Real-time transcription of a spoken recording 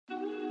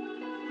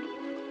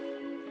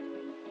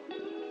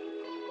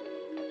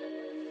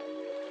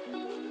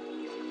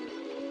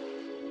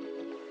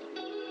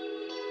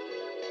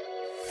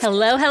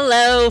Hello,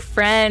 hello,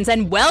 friends,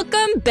 and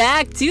welcome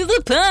back to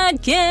the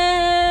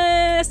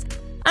podcast.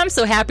 I'm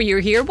so happy you're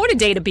here. What a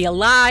day to be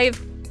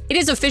alive. It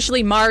is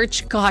officially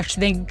March. Gosh,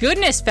 thank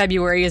goodness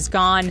February is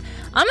gone.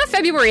 I'm a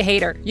February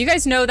hater. You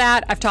guys know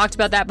that. I've talked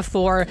about that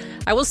before.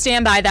 I will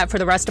stand by that for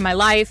the rest of my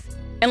life.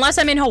 Unless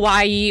I'm in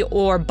Hawaii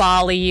or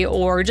Bali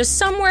or just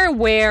somewhere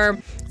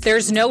where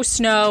there's no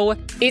snow,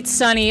 it's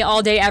sunny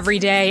all day, every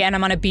day, and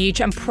I'm on a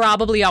beach, I'm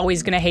probably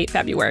always going to hate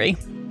February.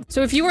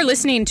 So if you are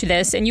listening to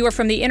this and you are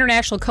from the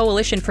International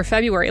Coalition for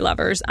February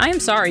Lovers, I am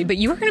sorry, but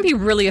you are going to be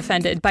really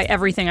offended by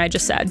everything I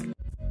just said.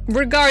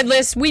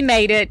 Regardless, we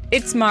made it.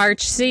 It's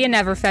March. See you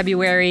never,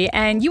 February.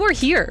 And you are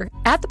here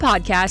at the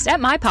podcast,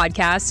 at my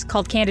podcast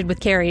called Candid with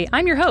Carrie.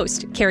 I'm your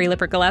host, Carrie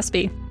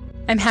Lippert-Gillespie.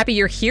 I'm happy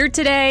you're here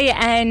today,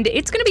 and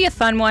it's going to be a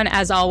fun one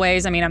as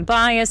always. I mean, I'm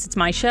biased. It's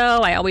my show.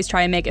 I always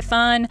try and make it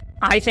fun.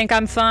 I think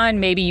I'm fun.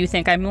 Maybe you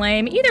think I'm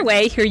lame. Either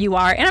way, here you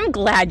are, and I'm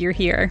glad you're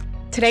here.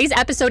 Today's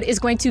episode is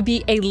going to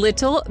be a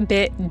little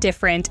bit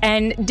different,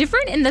 and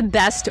different in the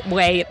best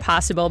way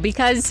possible,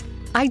 because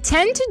I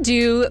tend to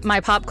do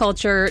my pop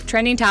culture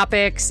trending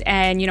topics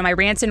and, my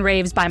rants and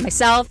raves by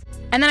myself.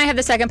 And then I have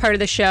the second part of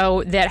the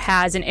show that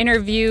has an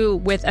interview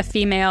with a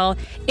female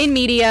in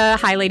media,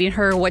 highlighting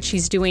her, what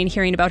she's doing,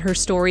 hearing about her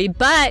story.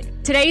 But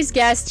today's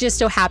guest just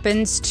so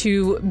happens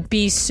to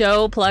be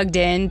so plugged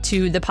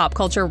into the pop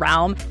culture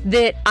realm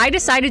that I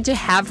decided to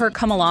have her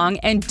come along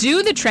and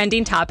do the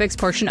trending topics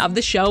portion of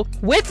the show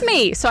with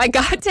me. So I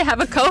got to have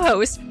a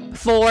co-host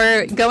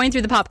for going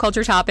through the pop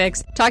culture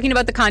topics, talking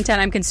about the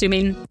content I'm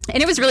consuming,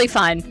 and it was really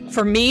fun.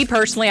 For me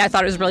personally, I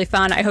thought it was really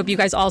fun. I hope you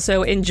guys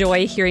also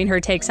enjoy hearing her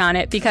takes on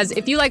it, because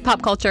if you like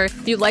pop culture,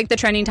 if you like the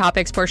trending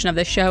topics portion of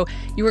the show,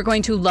 you are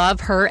going to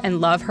love her and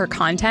love her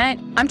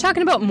content. I'm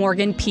talking about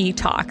Morgan P.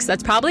 Talks.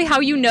 That's probably how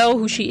you know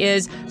who she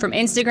is, from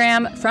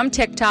Instagram, from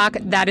TikTok.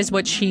 That is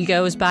what she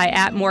goes by,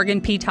 at Morgan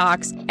P.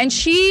 Talks. And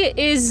she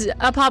is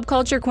a pop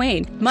culture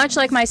queen, much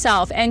like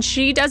myself, and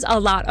she does a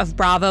lot of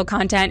Bravo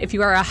content. If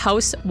you are a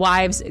Housewives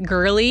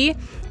girly,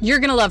 you're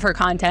gonna love her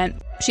content.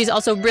 She's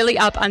also really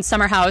up on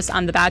Summer House,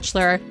 on The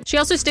Bachelor. She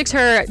also sticks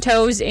her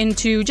toes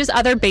into just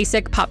other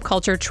basic pop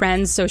culture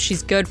trends, so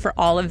she's good for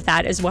all of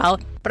that as well.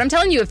 But I'm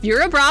telling you, if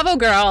you're a Bravo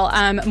girl,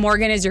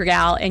 Morgan is your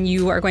gal, and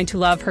you are going to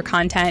love her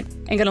content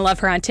and going to love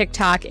her on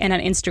TikTok and on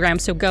Instagram,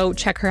 so go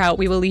check her out.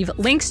 We will leave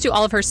links to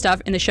all of her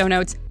stuff in the show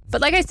notes. But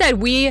like I said,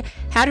 we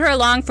had her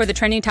along for the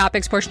trending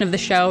topics portion of the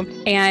show,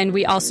 and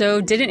we also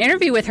did an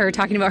interview with her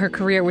talking about her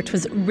career, which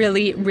was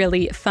really,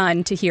 really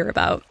fun to hear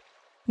about.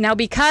 Now,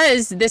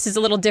 because this is a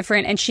little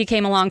different and she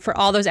came along for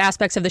all those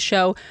aspects of the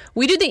show,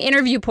 we did the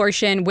interview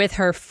portion with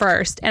her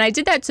first. And I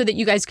did that so that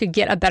you guys could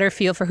get a better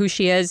feel for who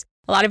she is.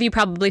 A lot of you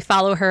probably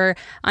follow her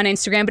on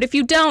Instagram, but if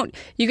you don't,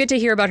 you get to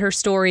hear about her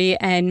story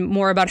and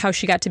more about how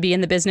she got to be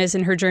in the business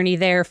and her journey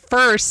there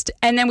first.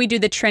 And then we do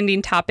the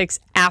trending topics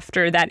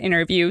after that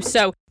interview.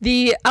 So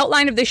the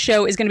outline of this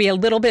show is going to be a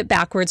little bit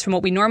backwards from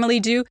what we normally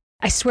do.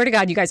 I swear to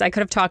God, you guys, I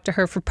could have talked to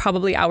her for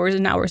probably hours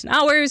and hours and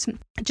hours,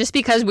 just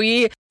because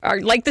we are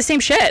like the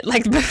same shit,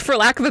 like, for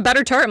lack of a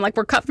better term, like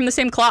we're cut from the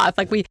same cloth.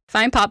 Like, we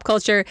find pop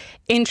culture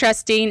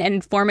interesting and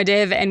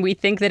informative, and we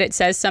think that it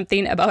says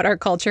something about our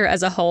culture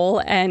as a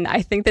whole. And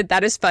I think that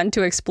that is fun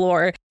to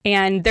explore.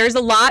 And there's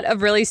a lot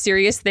of really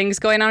serious things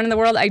going on in the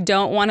world. I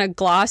don't want to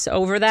gloss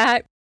over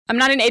that. I'm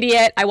not an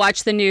idiot. I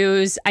watch the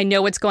news. I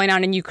know what's going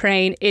on in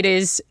Ukraine. It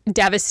is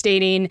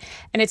devastating,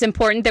 and it's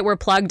important that we're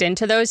plugged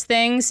into those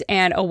things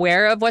and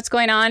aware of what's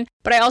going on.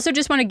 But I also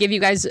just want to give you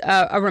guys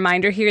a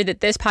reminder here that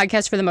this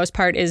podcast, for the most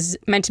part, is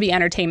meant to be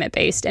entertainment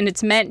based, and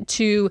it's meant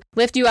to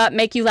lift you up,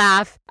 make you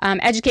laugh,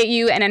 educate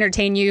you, and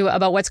entertain you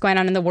about what's going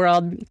on in the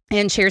world,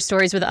 and share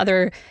stories with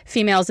other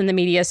females in the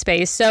media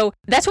space. So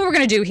that's what we're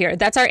going to do here.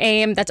 That's our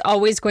aim. That's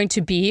always going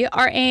to be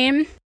our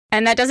aim.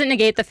 And that doesn't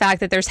negate the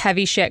fact that there's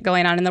heavy shit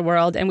going on in the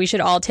world, and we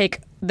should all take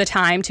the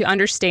time to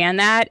understand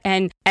that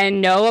and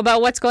know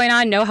about what's going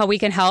on, know how we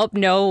can help,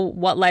 know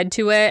what led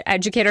to it,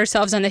 educate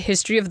ourselves on the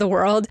history of the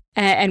world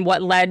and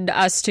what led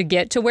us to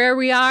get to where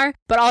we are,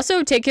 but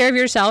also take care of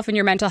yourself and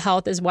your mental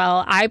health as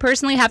well. I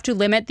personally have to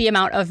limit the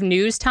amount of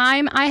news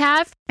time I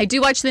have. I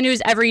do watch the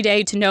news every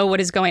day to know what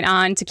is going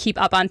on, to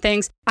keep up on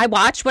things. I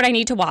watch what I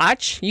need to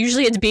watch.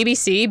 Usually it's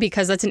BBC,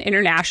 because that's an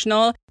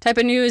international type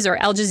of news, or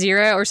Al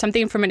Jazeera or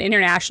something from an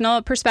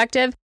international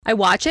perspective. I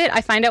watch it,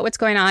 I find out what's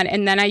going on,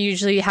 and then I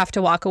usually have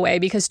to walk away,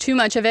 because too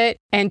much of it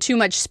and too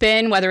much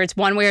spin, whether it's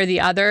one way or the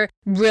other,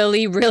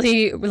 really,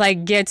 really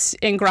gets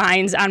and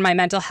grinds on my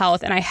mental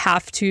health, and I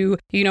have to,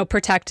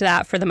 protect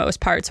that for the most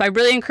part. So I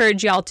really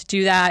encourage y'all to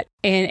do that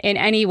in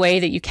any way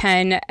that you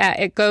can.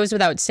 It goes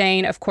without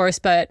saying, of course,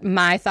 but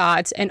my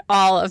thoughts and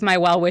all of my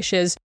well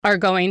wishes are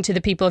going to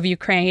the people of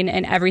Ukraine,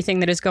 and everything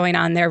that is going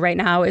on there right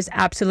now is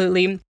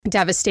absolutely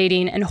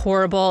devastating and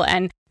horrible.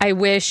 And I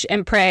wish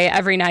and pray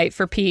every night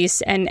for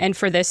peace and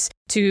for this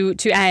to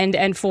end,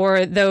 and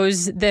for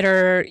those that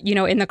are,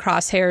 in the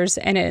crosshairs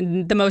and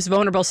in the most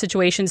vulnerable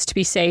situations to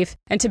be safe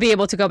and to be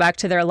able to go back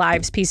to their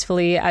lives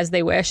peacefully as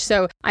they wish.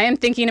 So I am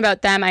thinking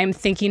about them. I am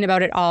thinking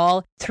about it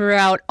all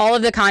throughout all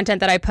of the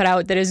content that I put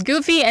out that is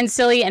goofy and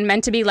silly and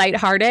meant to be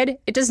lighthearted.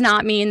 It does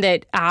not mean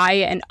that I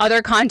and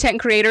other content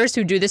creators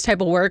who do this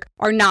type of work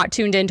are not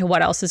tuned into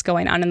what else is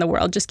going on in the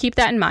world. Just keep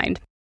that in mind.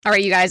 All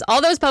right, you guys,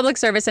 all those public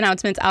service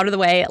announcements out of the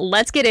way.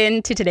 Let's get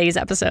into today's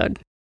episode.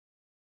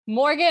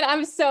 Morgan,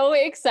 I'm so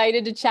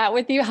excited to chat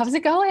with you. How's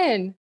it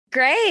going?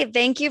 Great.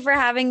 Thank you for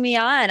having me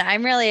on.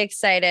 I'm really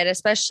excited,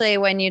 especially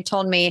when you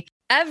told me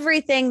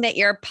everything that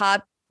your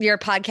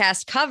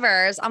podcast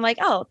covers. I'm like,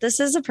 oh, this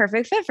is a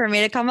perfect fit for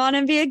me to come on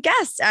and be a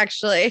guest,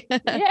 actually.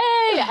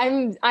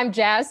 Yay. I'm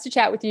jazzed to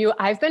chat with you.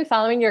 I've been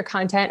following your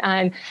content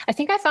I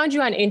think I found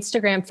you on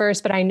Instagram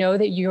first, but I know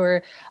that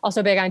you're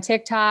also big on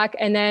TikTok,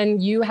 and then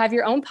you have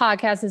your own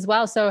podcast as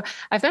well. So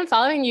I've been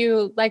following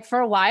you for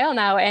a while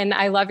now, and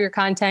I love your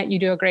content. You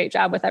do a great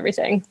job with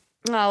everything.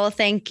 Oh, well,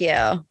 thank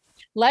you.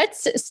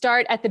 Let's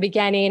start at the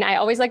beginning. I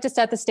always like to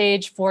set the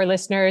stage for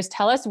listeners.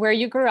 Tell us where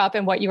you grew up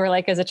and what you were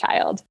like as a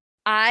child.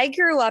 I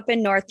grew up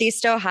in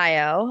Northeast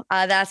Ohio.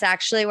 That's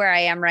actually where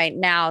I am right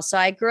now. So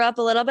I grew up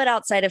a little bit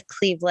outside of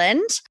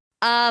Cleveland.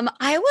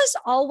 I was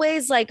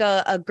always like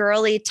a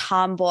girly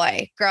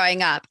tomboy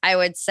growing up, I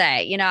would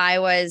say. I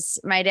was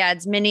my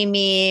dad's mini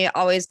me,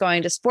 always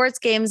going to sports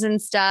games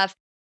and stuff.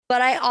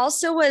 But I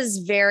also was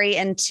very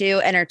into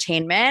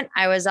entertainment.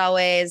 I was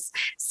always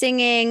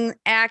singing,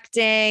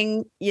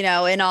 acting,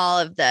 in all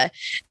of the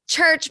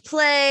church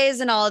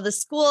plays and all of the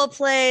school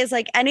plays,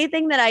 like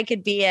anything that I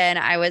could be in,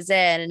 I was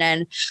in.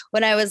 And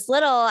when I was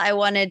little, I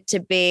wanted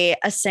to be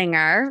a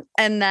singer.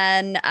 And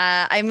then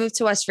I moved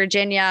to West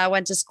Virginia,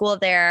 went to school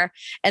there.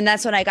 And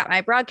that's when I got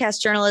my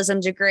broadcast journalism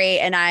degree.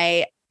 And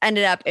I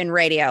ended up in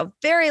radio.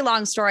 Very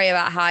long story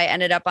about how I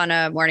ended up on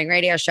a morning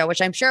radio show, which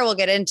I'm sure we'll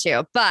get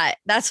into, but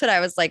that's what I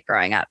was like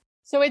growing up.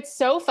 So it's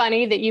so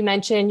funny that you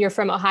mentioned you're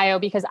from Ohio,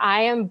 because I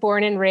am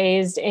born and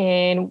raised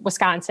in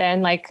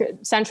Wisconsin, like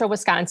central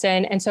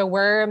Wisconsin. And so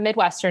we're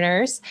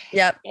Midwesterners.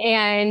 Yep.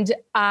 And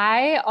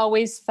I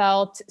always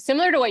felt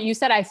similar to what you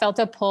said. I felt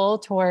a pull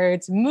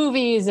towards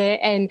movies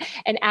and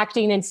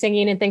acting and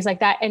singing and things like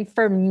that. And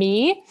for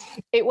me,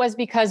 it was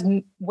because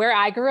where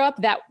I grew up,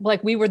 that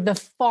we were the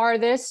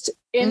farthest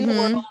in the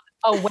world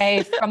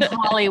away from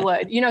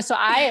Hollywood, so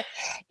I,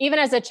 even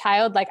as a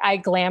child, I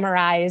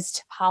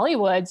glamorized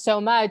Hollywood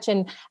so much.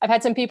 And I've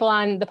had some people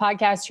on the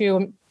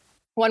podcast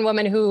one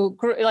woman who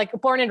grew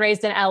born and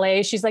raised in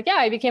LA, she's like, yeah,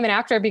 I became an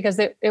actor because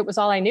it was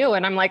all I knew.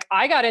 And I'm like,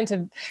 I got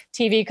into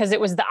TV because it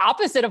was the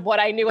opposite of what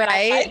I knew. Right?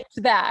 And I liked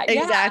that.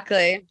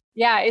 Exactly.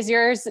 Yeah. Is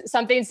yours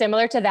something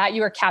similar to that?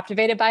 You were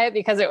captivated by it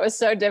because it was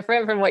so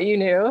different from what you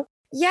knew?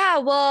 Yeah,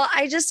 well,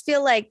 I just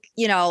feel like,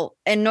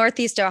 in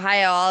Northeast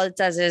Ohio, all it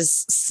does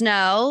is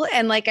snow.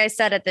 And like I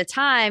said at the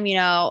time, it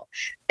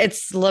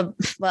was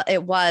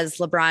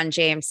LeBron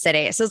James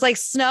City. So it's like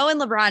snow and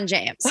LeBron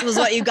James was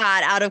what you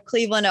got out of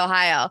Cleveland,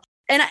 Ohio.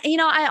 And,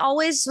 I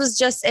always was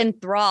just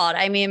enthralled.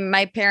 I mean,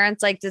 my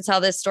parents like to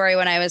tell this story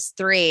when I was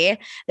 3.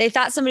 They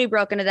thought somebody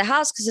broke into the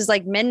house because it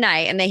was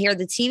midnight and they hear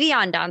the TV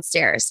on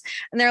downstairs.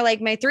 And they're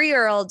like, my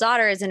 3-year-old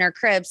daughter is in her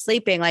crib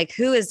sleeping.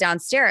 Who is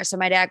downstairs? So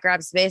my dad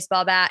grabs the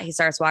baseball bat. He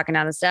starts walking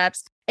down the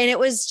steps. And it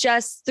was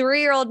just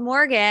 3-year-old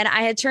Morgan.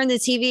 I had turned the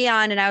TV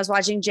on and I was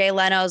watching Jay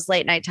Leno's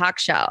late night talk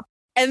show.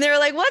 And they were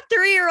like, what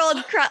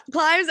 3-year-old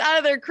climbs out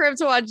of their crib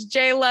to watch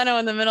Jay Leno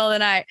in the middle of the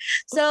night?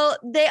 So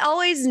they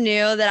always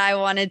knew that I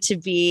wanted to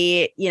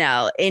be,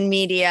 in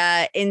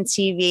media, in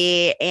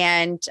TV.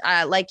 And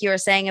like you were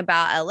saying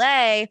about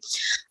LA,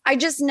 I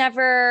just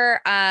never,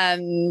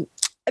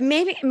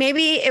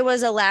 maybe it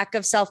was a lack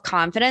of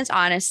self-confidence,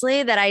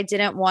 honestly, that I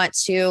didn't want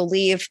to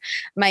leave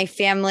my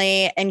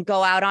family and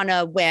go out on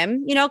a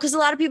whim, because a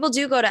lot of people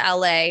do go to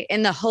LA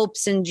in the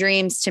hopes and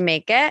dreams to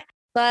make it.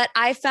 But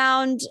I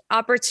found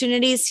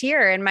opportunities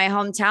here in my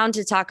hometown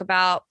to talk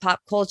about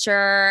pop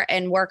culture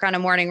and work on a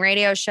morning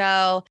radio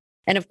show.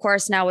 And of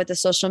course, now with the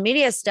social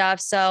media stuff.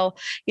 So,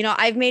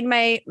 I've made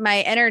my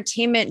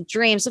entertainment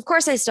dreams. Of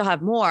course, I still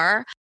have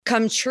more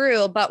come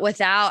true, but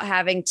without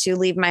having to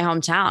leave my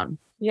hometown.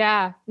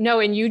 Yeah, no.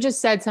 And you just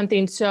said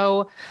something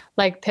so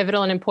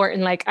pivotal and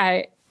important.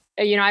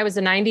 I was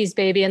a 90s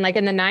baby, and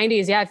in the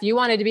 90s, yeah, if you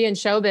wanted to be in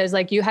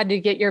showbiz, you had to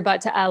get your butt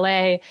to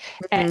LA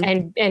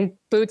and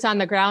boots on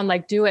the ground,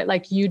 do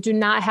it. You do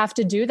not have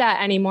to do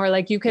that anymore.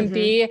 You can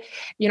be,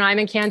 I'm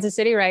in Kansas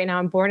City right now.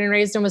 I'm born and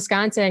raised in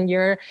Wisconsin.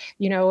 You're,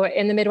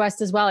 in the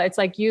Midwest as well. It's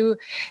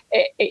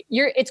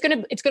it's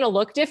going to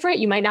look different.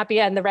 You might not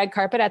be on the red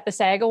carpet at the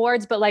SAG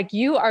Awards, but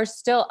you are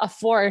still a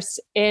force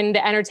in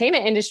the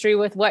entertainment industry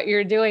with what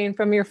you're doing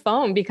from your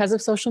phone because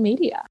of social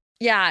media.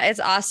 Yeah, it's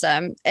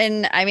awesome.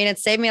 And I mean, it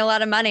saved me a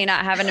lot of money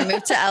not having to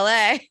move to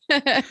LA.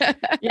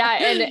 Yeah.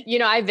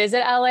 And, I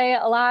visit LA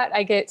a lot.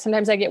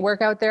 Sometimes I get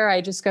work out there. I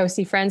just go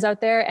see friends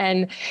out there,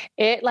 and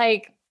it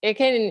it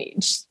can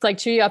just like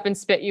chew you up and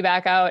spit you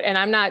back out. And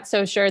I'm not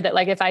so sure that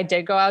like, if I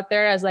did go out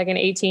there as like an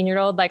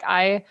 18-year-old, like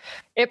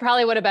it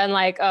probably would have been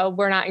like, oh,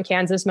 we're not in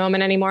Kansas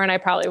moment anymore. And I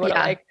probably would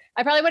have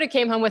I probably would have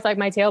came home with like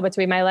my tail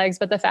between my legs.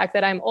 But the fact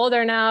that I'm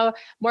older now,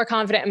 more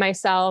confident in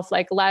myself,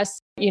 like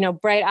less,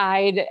 bright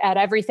eyed at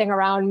everything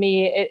around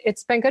me,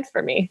 it's been good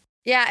for me.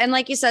 Yeah. And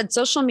like you said,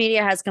 social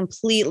media has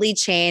completely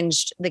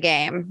changed the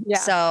game. Yeah.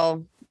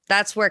 So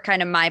that's where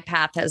kind of my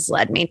path has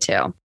led me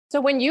to.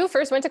 So when you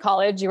first went to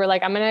college, you were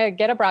like, I'm going to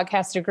get a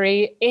broadcast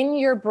degree. In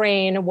your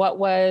brain, what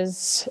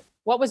was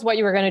what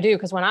you were going to do?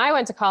 Because when I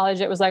went to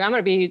college, it was like, I'm going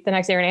to be the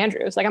next Erin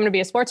Andrews. Like, I'm going to be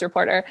a sports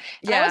reporter.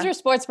 Yeah. I was a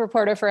sports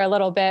reporter for a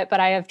little bit, but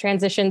I have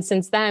transitioned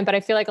since then. But I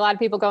feel like a lot of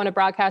people go into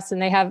broadcasts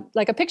and they have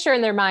like a picture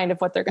in their mind of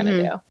what they're going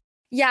to do.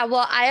 Yeah.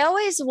 Well,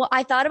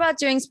 I thought about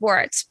doing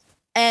sports,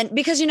 and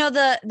because,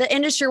 the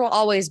industry will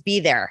always be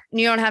there.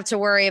 You don't have to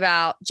worry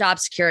about job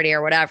security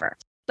or whatever.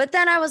 But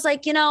then I was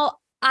like,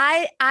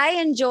 I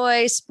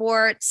enjoy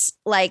sports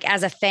like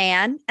as a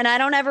fan, and I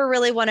don't ever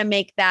really want to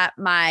make that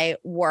my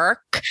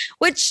work,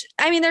 which,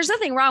 I mean, there's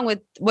nothing wrong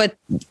with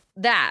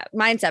that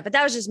mindset, but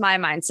that was just my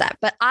mindset.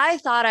 But I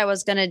thought I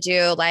was going to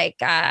do like,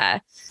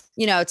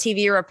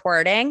 TV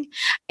reporting.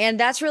 And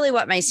that's really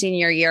what my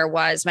senior year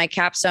was. My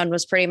capstone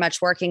was pretty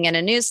much working in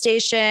a news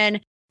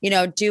station,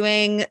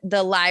 doing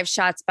the live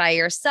shots by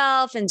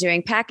yourself and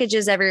doing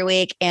packages every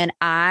week. And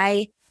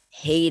I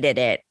hated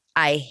it.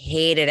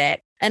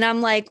 And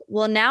I'm like,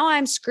 well, now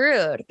I'm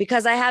screwed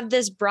because I have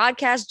this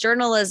broadcast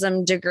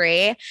journalism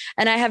degree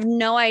and I have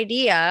no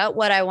idea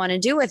what I want to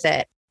do with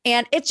it.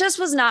 And it just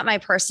was not my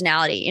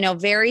personality,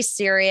 very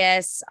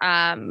serious.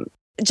 Turn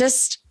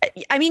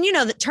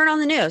on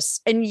the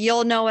news and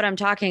you'll know what I'm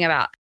talking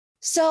about.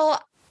 So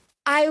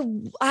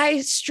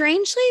I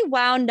strangely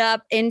wound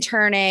up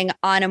interning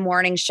on a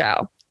morning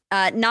show.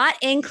 Not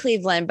in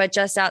Cleveland, but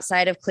just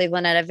outside of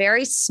Cleveland at a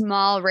very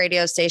small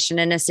radio station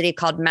in a city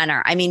called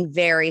Menor. I mean,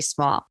 very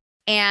small.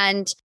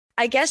 And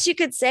I guess you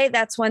could say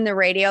that's when the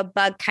radio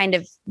bug kind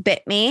of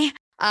bit me.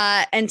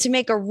 And to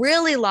make a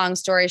really long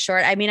story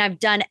short, I mean, I've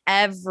done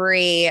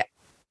every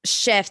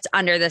shift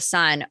under the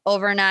sun,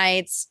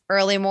 overnights,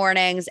 early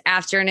mornings,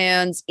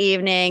 afternoons,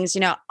 evenings,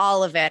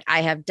 all of it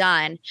I have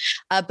done.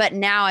 But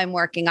now I'm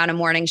working on a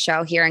morning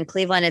show here in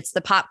Cleveland. It's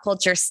the pop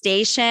culture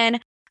station.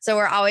 So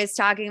we're always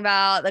talking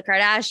about the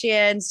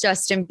Kardashians,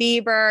 Justin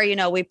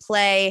Bieber, we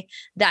play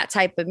that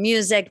type of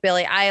music,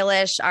 Billie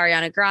Eilish,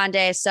 Ariana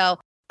Grande. So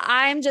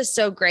I'm just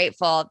so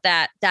grateful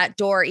that that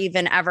door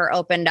even ever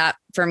opened up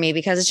for me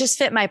because it just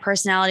fit my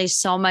personality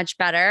so much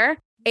better.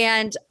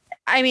 And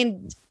I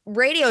mean,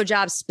 radio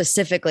jobs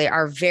specifically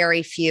are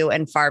very few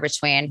and far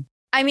between.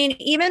 I mean,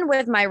 even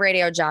with my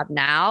radio job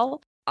now,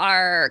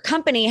 our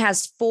company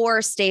has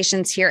 4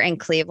 stations here in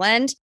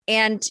Cleveland.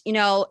 And,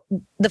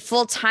 the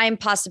full-time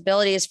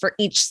possibilities for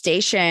each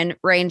station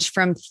range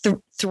from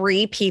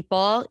 3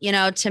 people,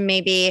 to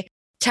maybe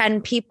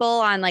 10 people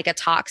on like a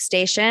talk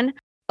station.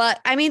 But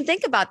I mean,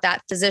 think about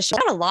that position.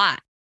 Not a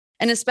lot.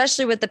 And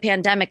especially with the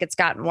pandemic, it's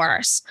gotten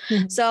worse.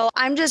 Mm-hmm. So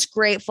I'm just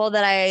grateful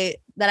that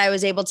I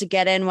was able to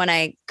get in when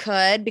I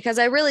could, because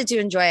I really do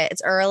enjoy it.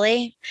 It's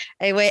early.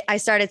 I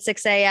start at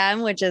 6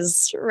 a.m., which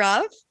is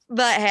rough,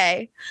 but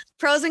hey,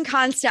 pros and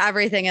cons to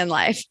everything in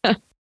life.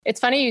 It's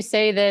funny you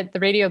say that the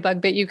radio bug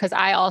bit you, because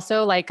I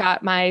also like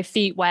got my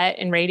feet wet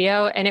in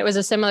radio, and it was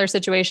a similar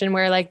situation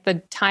where like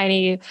the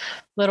tiny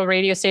little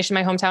radio station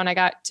in my hometown, I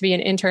got to be an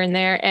intern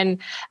there. And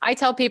I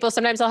tell people,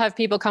 sometimes I'll have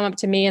people come up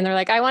to me and they're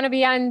like, I want to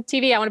be on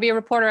TV. I want to be a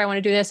reporter. I want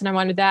to do this and I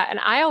want to do that. And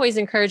I always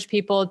encourage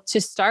people to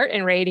start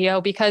in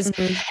radio because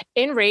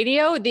in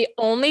radio, the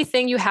only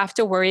thing you have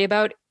to worry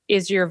about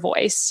is your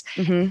voice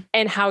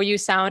and how you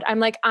sound. I'm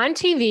like, on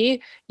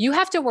TV, you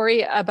have to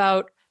worry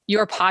about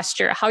your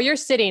posture, how you're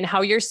sitting,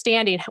 how you're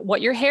standing, what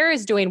your hair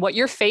is doing, what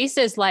your face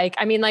is like.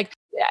 I mean, like,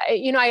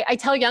 I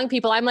tell young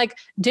people, I'm like,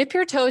 dip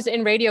your toes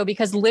in radio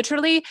because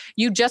literally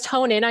you just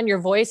hone in on your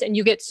voice and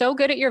you get so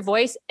good at your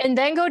voice and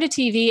then go to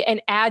TV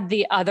and add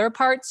the other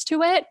parts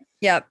to it.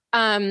 Yep.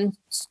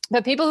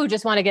 But people who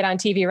just want to get on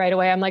TV right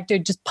away, I'm like,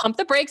 dude, just pump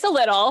the brakes a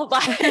little,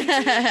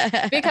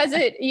 because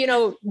it,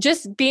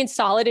 just being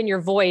solid in your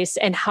voice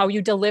and how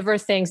you deliver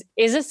things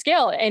is a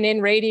skill. And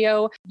in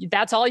radio,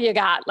 that's all you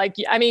got. Like,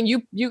 I mean,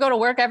 you go to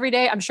work every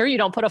day. I'm sure you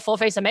don't put a full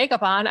face of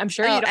makeup on. I'm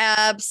sure you don't.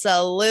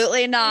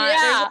 Absolutely not.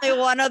 Yeah. There's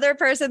only one other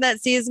person that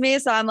sees me.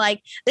 So I'm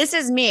like, this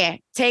is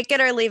me. Take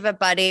it or leave it,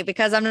 buddy,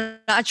 because I'm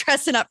not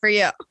dressing up for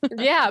you.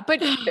 Yeah.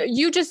 But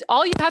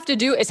all you have to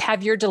do is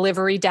have your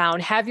delivery down,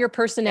 have your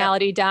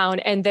personality down.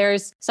 And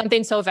there's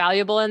something so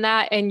valuable in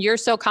that. And you're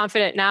so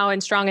confident now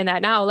and strong in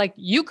that now, like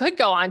you could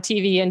go on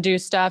TV and do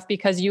stuff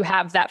because you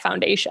have that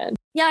foundation.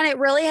 Yeah. And it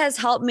really has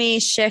helped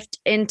me shift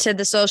into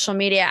the social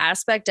media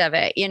aspect of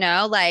it.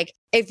 Like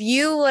if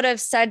you would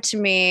have said to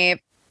me,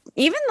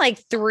 even like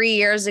 3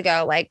 years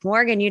ago, like,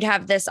 Morgan, you'd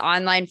have this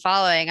online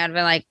following, I'd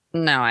been like,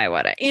 no, I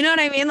wouldn't. You know what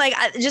I mean? Like,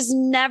 I just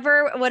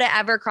never would have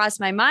ever crossed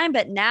my mind.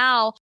 But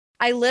now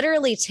I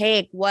literally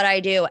take what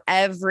I do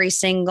every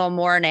single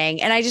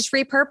morning and I just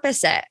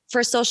repurpose it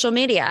for social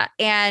media.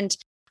 And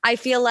I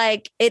feel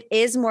like it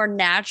is more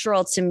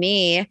natural to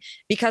me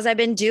because I've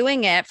been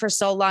doing it for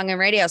so long in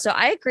radio. So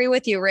I agree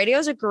with you. Radio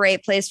is a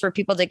great place for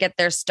people to get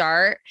their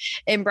start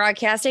in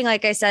broadcasting.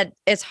 Like I said,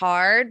 it's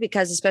hard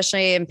because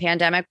especially in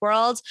pandemic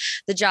world,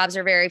 the jobs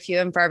are very few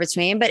and far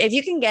between. But if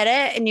you can get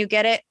it and you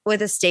get it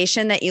with a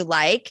station that you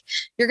like,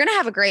 you're going to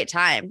have a great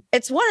time.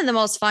 It's one of the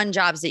most fun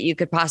jobs that you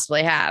could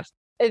possibly have.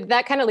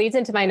 That kind of leads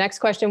into my next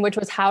question, which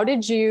was how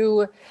did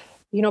you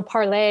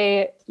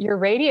parlay your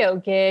radio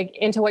gig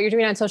into what you're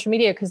doing on social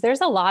media? Because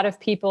there's a lot of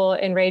people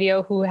in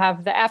radio who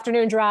have the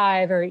afternoon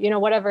drive or,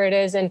 whatever it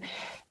is.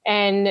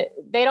 And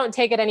they don't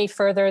take it any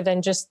further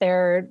than just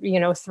their,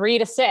 3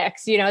 to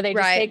 6, they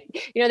just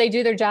take, they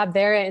do their job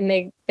there and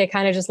they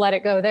kind of just let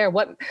it go there.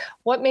 What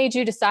made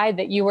you decide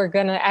that you were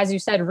going to, as you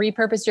said,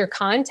 repurpose your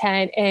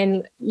content,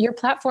 and your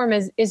platform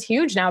is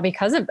huge now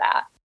because of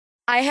that?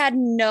 I had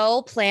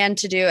no plan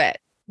to do it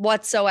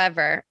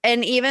whatsoever.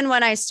 And even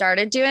when I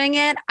started doing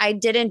it, I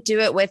didn't do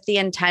it with the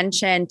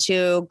intention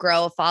to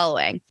grow a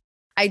following.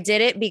 I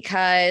did it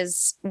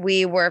because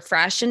we were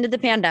fresh into the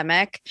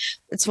pandemic.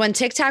 It's when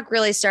TikTok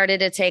really started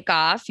to take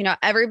off.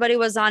 Everybody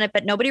was on it,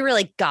 but nobody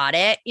really got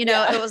it.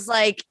 It was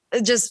like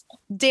just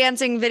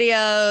dancing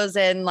videos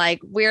and like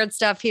weird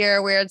stuff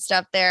here, weird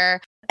stuff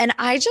there. And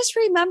I just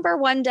remember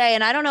one day,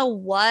 and I don't know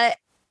what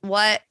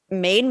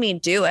made me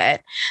do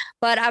it,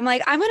 but I'm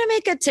like, I'm going to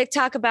make a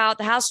TikTok about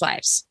the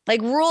housewives,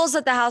 like rules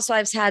that the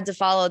housewives had to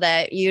follow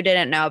that you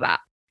didn't know about.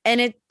 And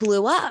it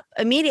blew up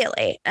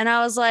immediately. And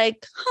I was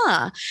like,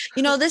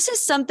 this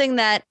is something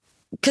that,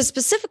 because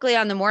specifically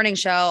on the morning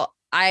show,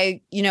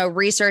 I,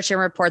 research and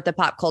report the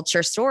pop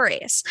culture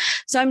stories.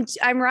 So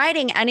I'm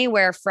writing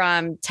anywhere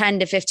from 10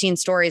 to 15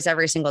 stories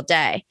every single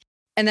day.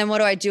 And then what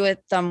do I do with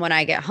them when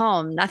I get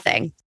home?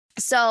 Nothing.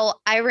 So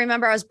I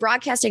remember I was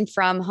broadcasting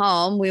from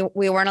home.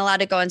 We weren't allowed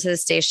to go into the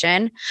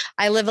station.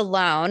 I live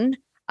alone.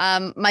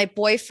 My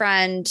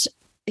boyfriend,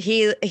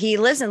 he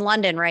lives in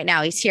London right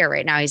now. He's here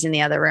right now. He's in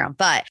the other room.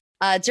 But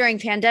during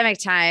pandemic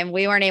time,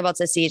 we weren't able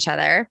to see each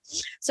other.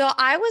 So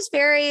I was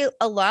very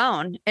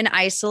alone and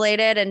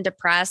isolated and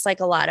depressed,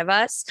 like a lot of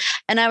us.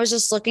 And I was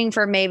just looking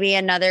for maybe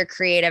another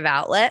creative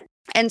outlet.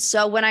 And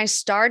so when I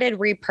started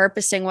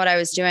repurposing what I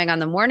was doing on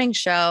the morning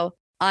show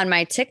on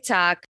my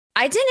TikTok,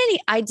 I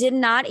did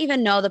not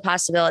even know the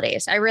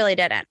possibilities. I really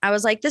didn't. I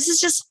was like, this is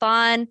just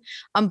fun.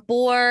 I'm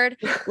bored.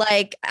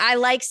 Like, I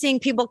like seeing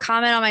people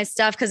comment on my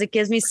stuff because it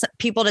gives me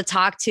people to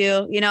talk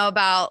to,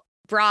 about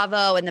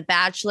Bravo and The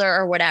Bachelor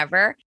or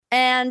whatever.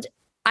 And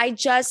I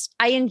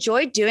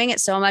enjoyed doing it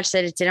so much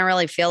that it didn't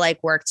really feel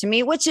like work to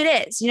me, which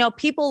it is.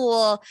 People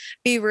will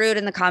be rude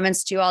in the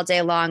comments too all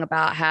day long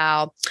about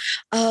how,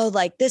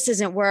 like this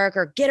isn't work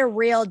or get a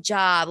real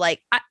job.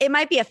 Like it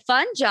might be a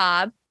fun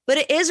job, but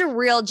it is a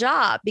real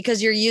job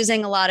because you're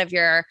using a lot of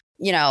your,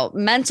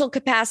 mental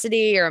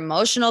capacity, your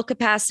emotional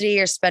capacity,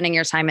 you're spending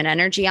your time and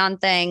energy on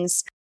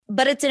things,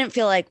 but it didn't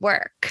feel like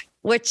work,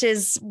 which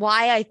is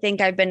why I think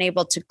I've been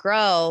able to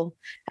grow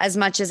as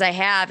much as I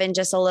have in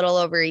just a little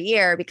over a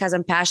year because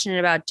I'm passionate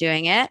about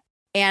doing it.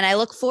 And I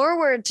look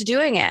forward to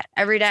doing it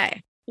every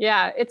day.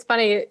 Yeah, it's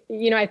funny.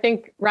 I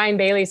think Ryan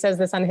Bailey says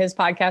this on his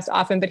podcast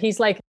often, but he's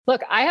like,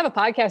 look, I have a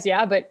podcast.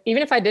 Yeah. But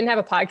even if I didn't have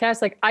a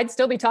podcast, like I'd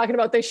still be talking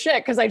about this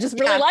shit because I just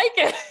really like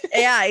it.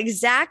 Yeah,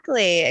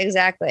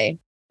 exactly.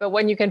 But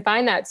when you can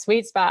find that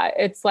sweet spot,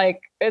 it's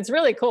like, it's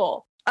really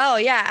cool. Oh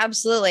yeah,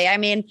 absolutely. I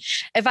mean,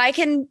 if I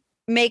can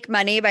make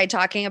money by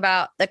talking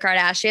about the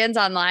Kardashians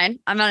online,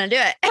 I'm going to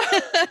do it.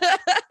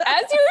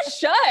 As you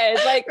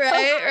should. Like,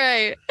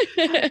 right.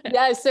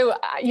 Yeah. So,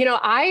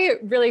 I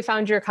really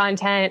found your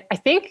content, I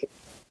think,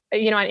 on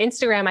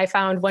Instagram, I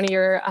found one of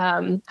your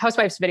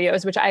Housewives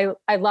videos, which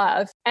I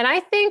love. And I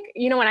think,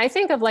 when I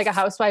think of like a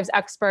Housewives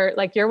expert,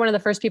 like you're one of the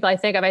first people I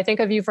think of. I think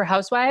of you for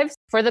Housewives,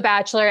 for The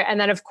Bachelor, and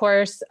then of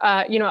course,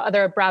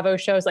 other Bravo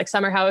shows like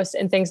Summer House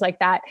and things like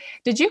that.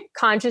 Did you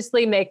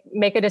consciously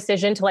make a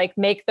decision to like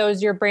make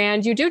those your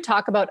brand? You do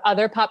talk about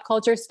other pop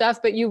culture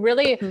stuff, but you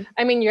really,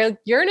 I mean,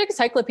 you're an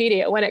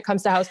encyclopedia when it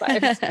comes to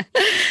Housewives.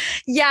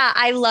 Yeah,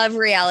 I love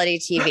reality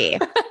TV.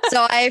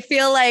 So I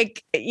feel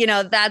like,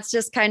 that's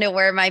just kind of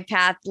where my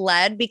path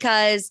led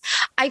because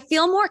I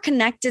feel more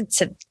connected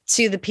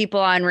to the people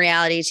on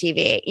reality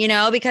TV,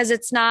 because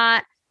it's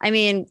not,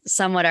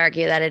 some would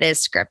argue that it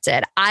is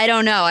scripted. I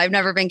don't know. I've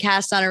never been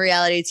cast on a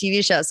reality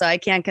TV show, so I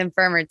can't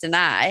confirm or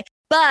deny.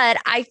 But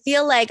I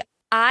feel like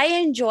I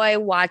enjoy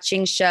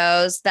watching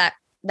shows that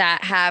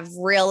have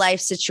real life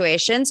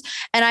situations.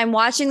 And I'm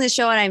watching the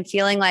show and I'm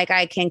feeling like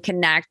I can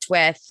connect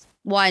with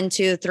 1,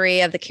 2,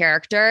 3 of the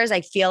characters.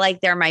 I feel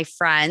like they're my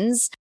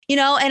friends,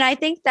 and I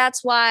think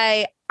that's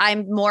why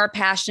I'm more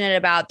passionate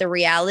about the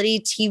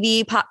reality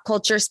TV pop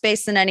culture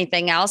space than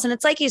anything else. And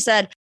it's like you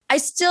said, I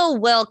still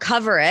will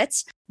cover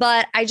it,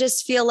 but I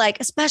just feel like,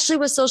 especially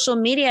with social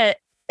media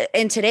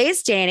in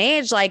today's day and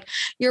age, like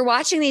you're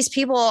watching these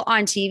people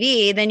on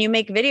TV, then you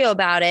make video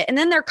about it, and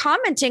then they're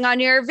commenting on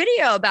your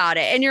video about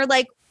it. And you're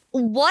like,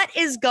 what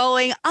is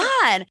going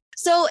on?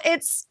 So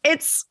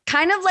it's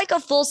kind of like a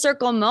full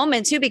circle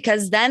moment too,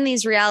 because then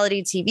these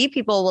reality TV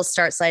people will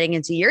start sliding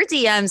into your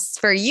DMs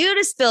for you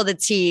to spill the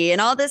tea and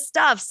all this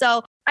stuff.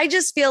 So I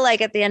just feel like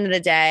at the end of the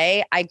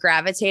day, I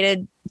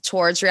gravitated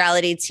towards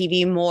reality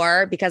TV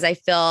more because I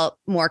feel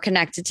more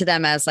connected to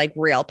them as like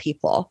real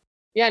people.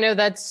 Yeah, no,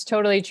 that's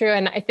totally true.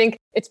 And I think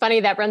it's funny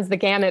that runs the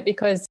gamut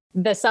because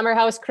the Summer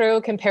House crew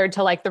compared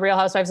to like the Real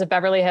Housewives of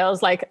Beverly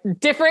Hills, like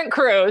different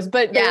crews,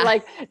 but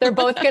they're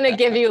both going to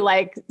give you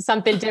like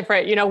something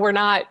different. You know, we're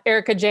not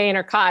Erica Jane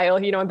or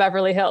Kyle, you know, in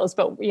Beverly Hills,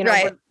 but you know,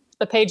 we're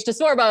the Paige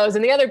DeSorbos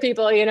and the other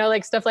people, you know,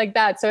 like stuff like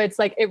that. So it's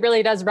like, it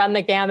really does run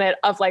the gamut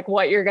of like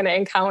what you're going to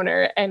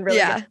encounter and really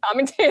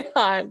commentate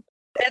on.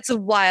 It's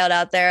wild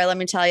out there. Let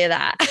me tell you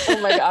that.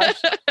 Oh my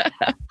gosh.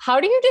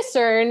 How do you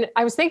discern?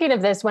 I was thinking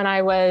of this when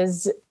I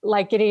was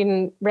like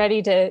getting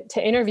ready to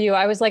interview.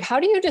 I was like, how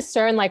do you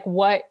discern like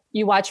what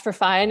you watch for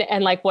fun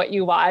and like what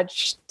you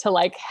watch to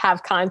like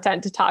have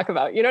content to talk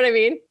about? You know what I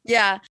mean?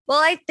 Yeah. Well,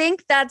 I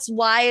think that's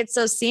why it's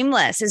so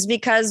seamless, is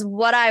because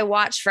what I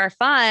watch for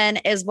fun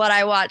is what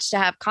I watch to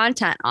have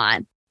content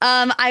on.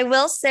 I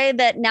will say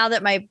that now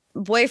that my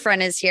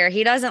boyfriend is here,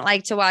 he doesn't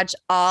like to watch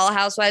all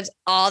Housewives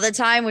all the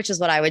time, which is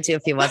what I would do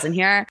if he wasn't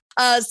here.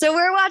 So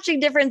we're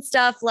watching different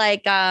stuff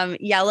like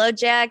Yellow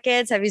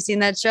Jackets. Have you seen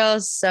that show?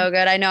 So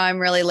good. I know I'm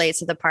really late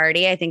to the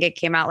party. I think it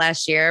came out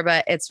last year,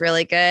 but it's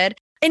really good.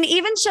 And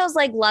even shows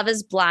like Love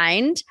is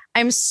Blind,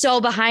 I'm so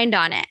behind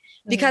on it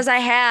because I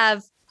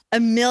have a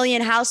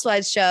million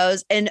Housewives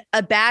shows and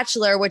a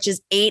Bachelor, which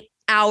is 8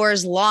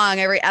 hours long.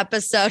 Every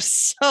episode,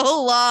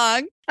 so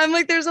long. I'm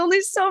like, there's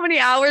only so many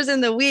hours in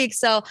the week.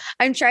 So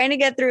I'm trying to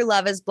get through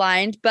Love is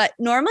Blind. But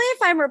normally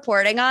if I'm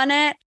reporting on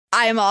it,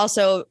 I'm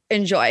also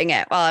enjoying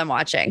it while I'm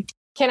watching.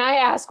 Can I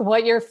ask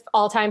what your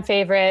all-time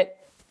favorite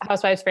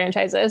Housewives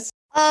franchise is?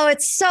 Oh,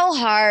 it's so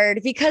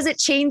hard because it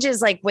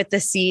changes like with the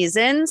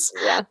seasons.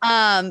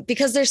 Yeah.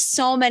 Because there's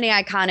so many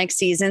iconic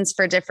seasons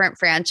for different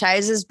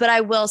franchises. But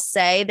I will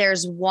say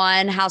there's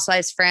one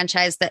Housewives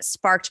franchise that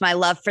sparked my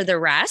love for the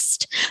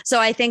rest. So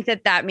I think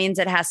that means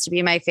it has to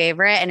be my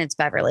favorite, and it's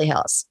Beverly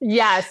Hills.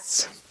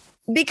 Yes.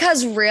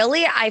 Because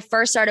really, I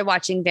first started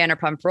watching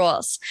Vanderpump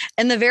Rules.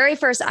 And the very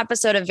first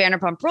episode of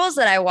Vanderpump Rules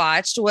that I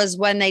watched was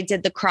when they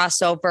did the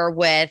crossover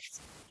with,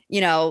 you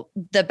know,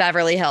 the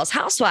Beverly Hills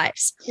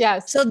Housewives.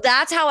 Yes. So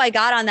that's how I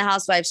got on the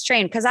Housewives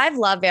train, because I've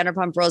loved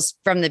Vanderpump Rules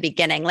from the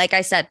beginning. Like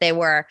I said, they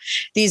were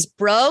these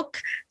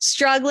broke,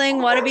 struggling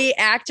wannabe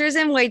actors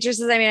and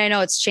waitresses. I mean, I know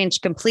it's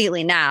changed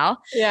completely now.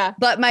 Yeah.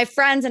 But my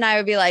friends and I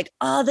would be like,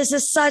 oh, this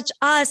is such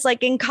us,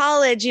 like in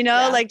college, you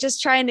know, like just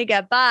trying to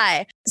get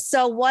by.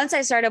 So once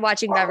I started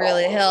watching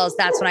Beverly Hills,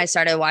 that's when I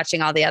started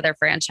watching all the other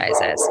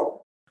franchises.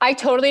 I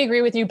totally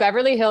agree with you.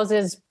 Beverly Hills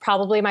is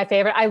probably my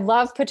favorite. I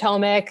love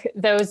Potomac.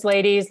 Those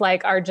ladies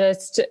like are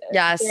just,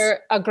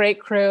 they're a great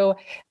crew.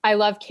 I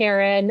love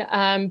Karen.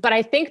 But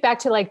I think back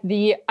to like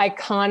the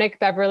iconic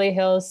Beverly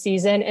Hills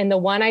season. And the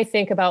one I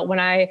think about when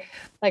I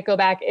like go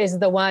back is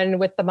the one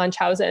with the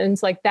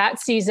Munchausens. Like that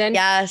season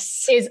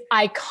is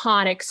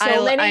iconic.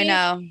 I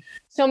know.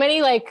 So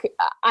many, like,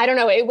 I don't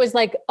know, it was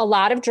like a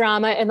lot of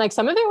drama, and like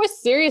some of it was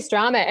serious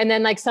drama. And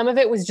then like some of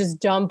it was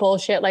just dumb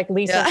bullshit, like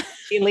Lisa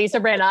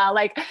Rinna,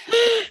 like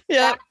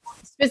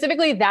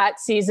specifically that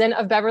season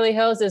of Beverly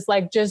Hills is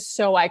like just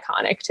so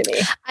iconic to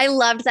me. I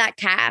loved that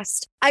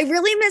cast. I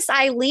really miss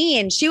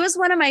Eileen. She was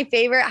one of my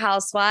favorite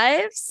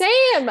housewives.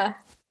 Same.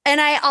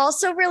 And I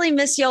also really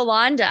miss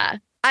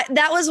Yolanda.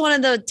 That was one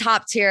of the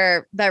top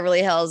tier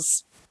Beverly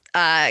Hills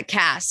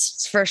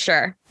casts for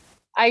sure.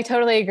 I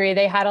totally agree.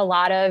 They had a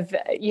lot of,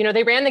 you know,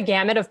 they ran the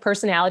gamut of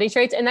personality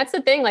traits. And that's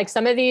the thing, like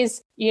some of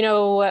these, you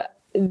know,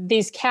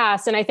 these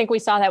casts, and I think we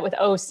saw that with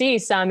OC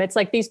some, it's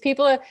like these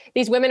people,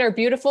 these women are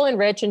beautiful and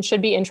rich and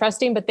should be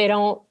interesting, but they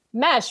don't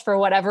mesh for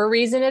whatever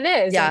reason it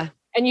is. Yeah.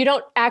 And you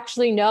don't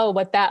actually know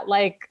what that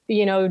like,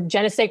 you know,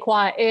 je ne sais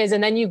quoi is.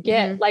 And then you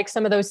get like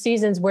some of those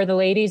seasons where the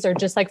ladies are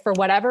just like, for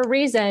whatever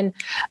reason,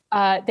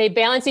 they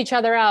balance each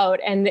other out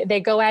and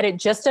they go at it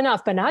just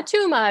enough, but not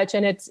too much.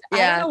 And it's, I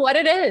don't know what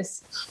it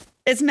is.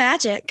 It's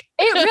magic.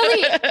 It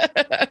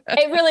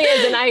really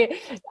is. And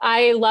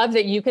I love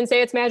that you can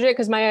say it's magic,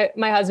 because my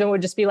husband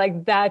would just be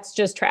like, that's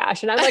just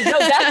trash. And I'm like, no,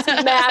 that's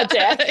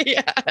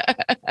magic.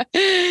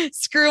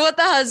 Screw what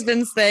the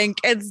husbands think.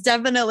 It's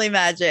definitely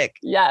magic.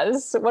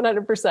 Yes,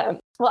 100%.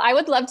 Well, I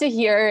would love to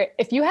hear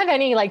if you have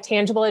any like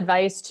tangible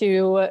advice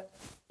to,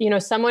 you know,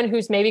 someone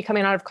who's maybe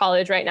coming out of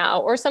college right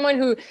now, or someone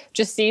who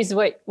just sees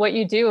what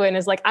you do and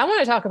is like, I want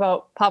to talk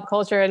about pop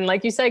culture. And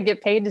like you said,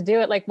 get paid to do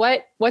it. Like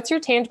what's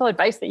your tangible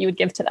advice that you would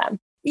give to them?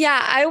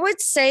 Yeah, I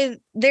would say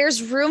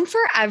there's room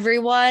for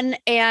everyone,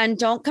 and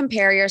don't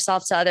compare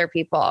yourself to other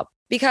people,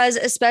 because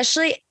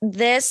especially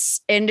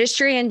this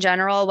industry in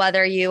general,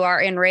 whether you are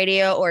in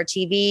radio or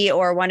TV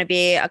or want to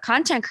be a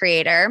content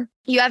creator,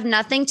 you have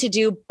nothing to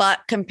do but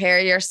compare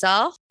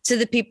yourself to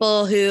the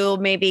people who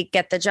maybe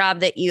get the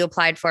job that you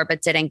applied for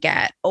but didn't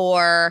get.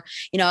 Or,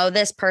 you know,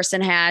 this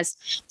person has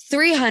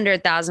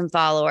 300,000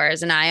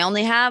 followers and I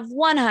only have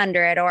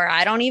 100, or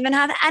I don't even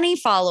have any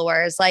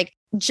followers. Like,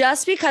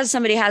 just because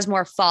somebody has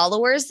more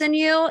followers than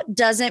you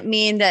doesn't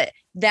mean that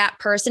that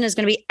person is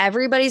going to be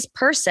everybody's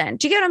person.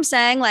 Do you get what I'm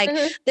saying? Like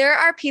there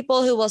are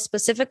people who will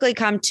specifically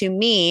come to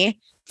me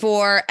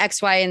for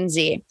X, Y, and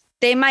Z.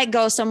 They might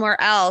go somewhere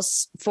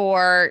else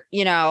for,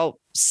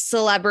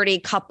 celebrity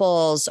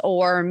couples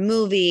or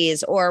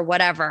movies or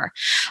whatever.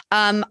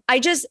 That's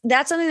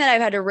something that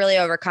I've had to really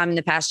overcome in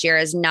the past year,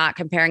 is not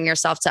comparing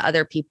yourself to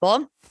other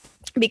people.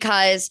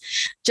 Because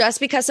just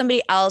because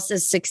somebody else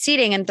is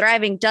succeeding and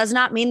thriving does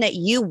not mean that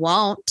you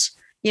won't,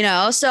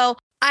 So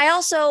I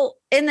also,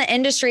 in the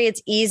industry,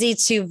 it's easy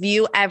to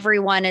view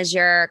everyone as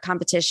your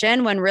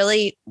competition when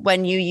really,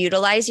 when you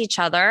utilize each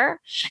other,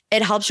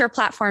 it helps your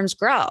platforms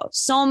grow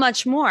so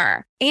much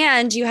more.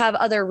 And you have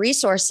other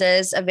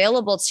resources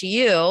available to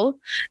you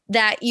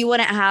that you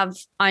wouldn't have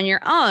on your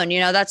own.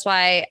 That's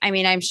why,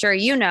 I'm sure,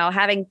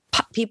 having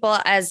people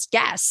as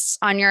guests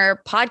on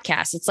your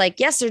podcast, it's like,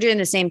 yes, they're doing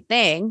the same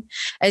thing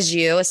as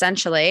you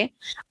essentially,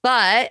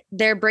 but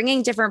they're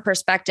bringing different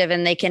perspective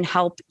and they can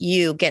help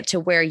you get to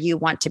where you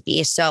want to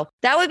be. So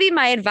that would be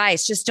my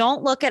advice. Just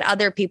don't look at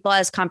other people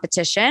as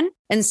competition.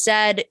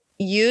 Instead,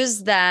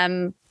 use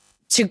them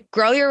to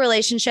grow your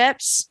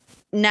relationships,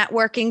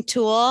 networking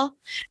tool,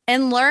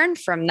 and learn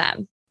from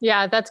them.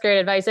 Yeah, that's great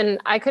advice. And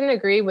I couldn't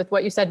agree with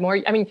what you said more.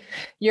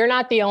 You're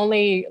not the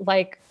only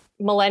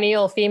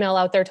millennial female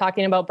out there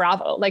talking about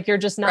Bravo. You're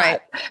just not,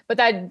 right. But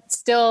that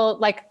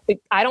still,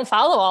 I don't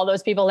follow all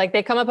those people.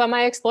 They come up on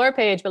my explore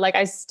page, but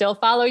I still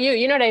follow you.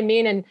 You know what I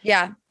mean? And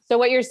yeah. So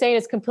what you're saying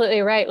is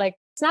completely right.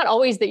 It's not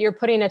always that you're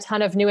putting a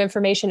ton of new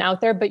information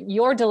out there, but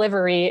your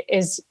delivery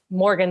is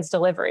Morgan's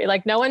delivery.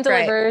 No one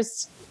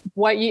delivers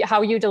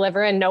how you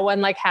deliver, and no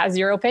one has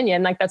your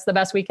opinion. That's the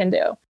best we can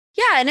do.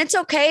 Yeah. And it's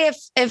okay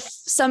if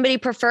somebody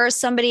prefers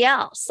somebody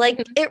else.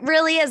 It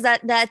really is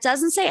that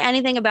doesn't say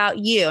anything about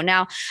you.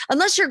 Now,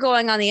 unless you're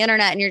going on the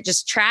internet and you're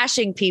just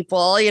trashing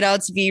people,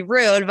 to be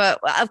rude, but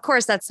of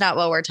course that's not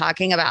what we're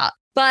talking about.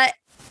 But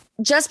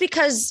just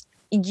because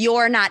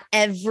you're not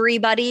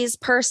everybody's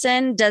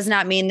person does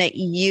not mean that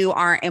you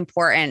aren't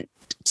important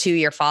to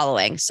your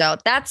following. So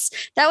that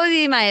would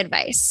be my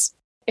advice.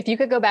 If you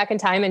could go back in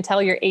time and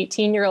tell your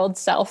 18-year-old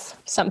self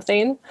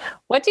something,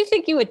 what do you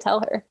think you would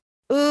tell her?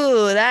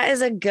 Ooh, that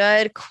is a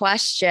good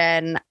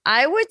question.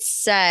 I would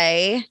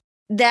say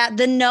that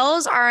the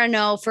no's are a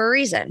no for a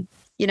reason.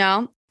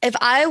 If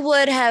I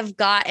would have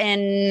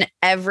gotten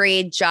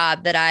every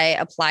job that I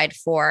applied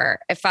for,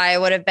 if I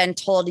would have been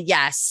told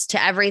yes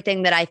to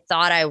everything that I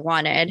thought I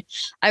wanted,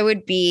 I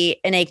would be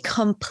in a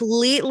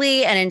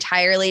completely and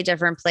entirely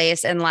different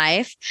place in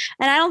life.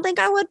 And I don't think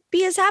I would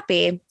be as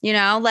happy.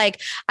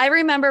 I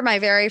remember my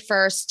very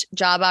first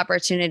job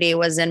opportunity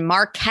was in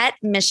Marquette,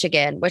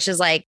 Michigan, which is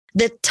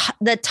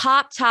the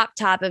top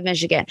of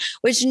Michigan,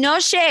 which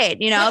no shade,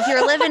 if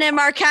you're living in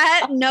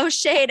Marquette, no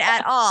shade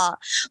at all.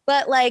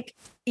 But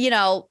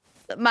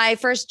my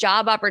first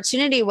job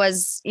opportunity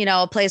was,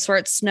 a place where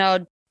it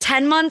snowed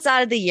 10 months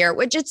out of the year,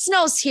 which it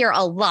snows here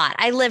a lot.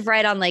 I live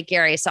right on Lake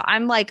Erie. So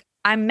I'm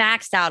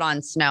maxed out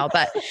on snow,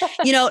 but,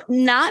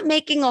 not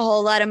making a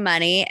whole lot of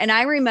money. And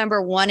I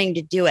remember wanting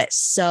to do it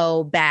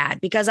so bad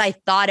because I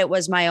thought it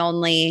was going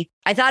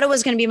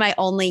to be my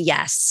only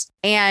yes.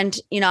 And,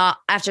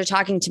 after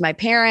talking to my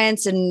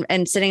parents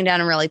and sitting down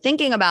and really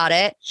thinking about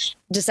it,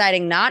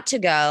 deciding not to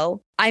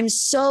go, I'm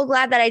so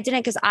glad that I didn't,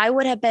 because I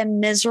would have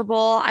been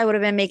miserable. I would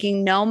have been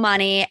making no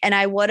money. And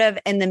I would have,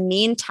 in the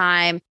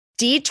meantime,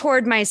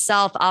 detoured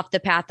myself off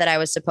the path that I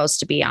was supposed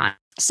to be on.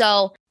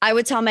 So I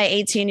would tell my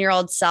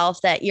 18-year-old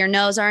self that your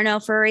no's are a no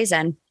for a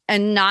reason,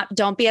 and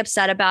don't be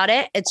upset about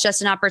it. It's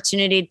just an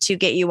opportunity to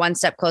get you one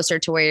step closer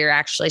to where you're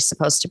actually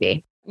supposed to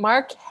be.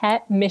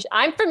 Marquette, Michigan.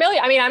 I'm familiar.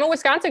 I'm a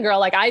Wisconsin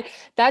girl.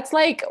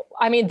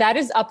 That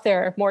is up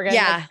there, Morgan.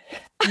 Yeah.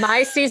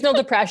 My seasonal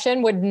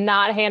depression would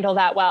not handle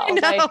that well.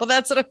 No,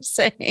 that's what I'm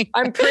saying.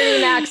 I'm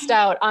pretty maxed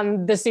out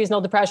on the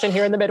seasonal depression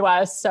here in the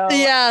Midwest. So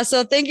yeah.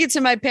 So thank you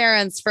to my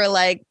parents for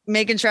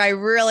making sure I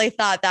really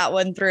thought that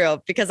one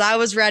through, because I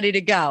was ready to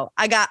go.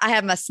 I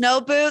have my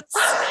snow boots,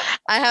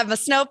 I have my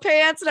snow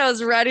pants, and I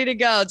was ready to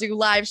go do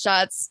live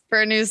shots for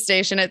a news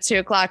station at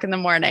 2:00 in the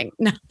morning.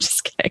 No,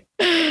 just kidding.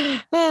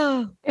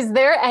 Is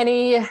there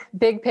any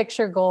big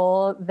picture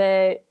goal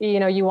that,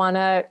 you want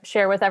to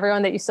share with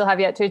everyone that you still have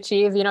yet to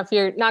achieve? If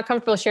you're not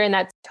comfortable sharing,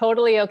 that's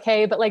totally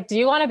okay. But do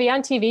you want to be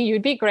on TV?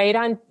 You'd be great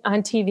on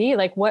TV.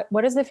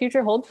 What does the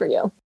future hold for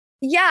you?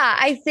 Yeah,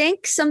 I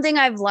think something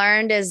I've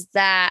learned is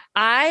that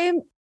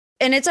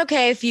and it's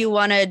okay if you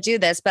want to do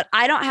this, but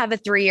I don't have a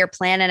 3-year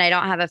plan, and I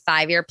don't have a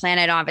 5-year plan.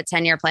 I don't have a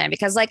 10-year plan,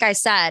 because like I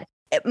said,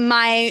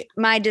 my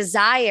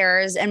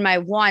desires and my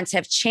wants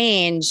have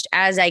changed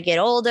as I get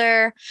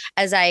older,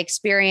 as I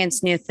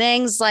experience new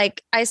things.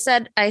 Like I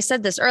said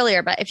this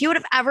earlier, but if you would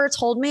have ever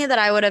told me that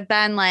I would have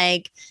been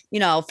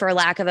for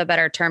lack of a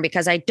better term,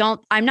 because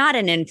I'm not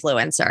an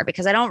influencer,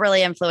 because I don't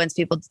really influence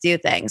people to do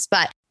things,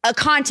 but a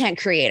content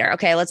creator.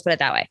 Okay, let's put it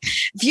that way.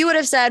 If you would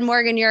have said,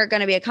 Morgan, you're going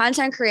to be a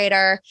content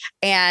creator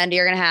and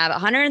you're going to have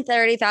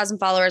 130,000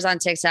 followers on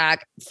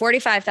TikTok,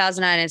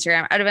 45,000 on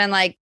Instagram, I'd have been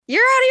like,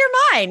 you're out of your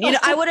mind. You know,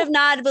 I would have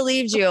not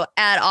believed you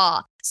at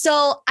all.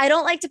 So I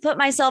don't like to put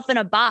myself in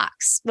a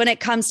box when it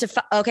comes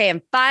to, okay,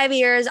 in 5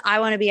 years, I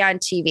want to be on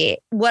TV.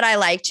 Would I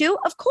like to?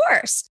 Of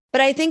course.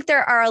 But I think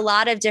there are a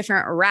lot of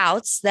different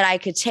routes that I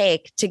could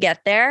take to get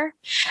there.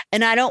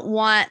 And I don't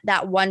want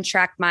that one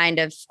track mind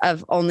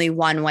of only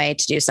one way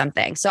to do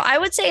something. So I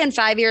would say in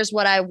 5 years,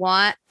 what I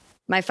want,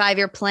 my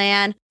 5-year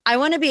plan, I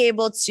want to be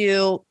able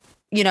to,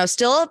 you know,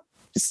 still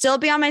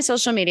be on my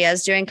social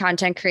medias doing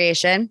content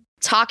creation,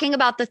 talking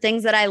about the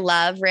things that I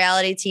love,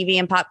 reality TV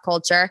and pop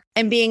culture,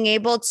 and being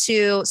able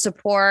to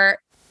support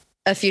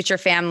a future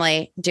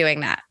family doing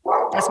that.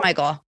 That's my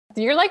goal.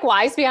 You're like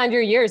wise beyond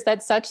your years.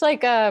 That's such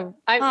like a,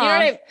 you know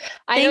what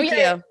I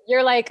know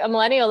you're like a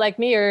millennial like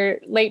me or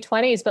late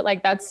 20s, but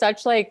like, that's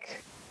such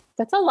like,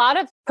 that's a lot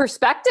of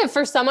perspective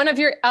for someone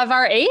of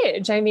our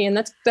age. I mean,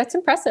 that's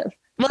impressive.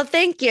 Well,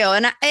 thank you.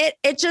 And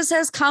it just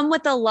has come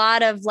with a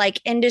lot of like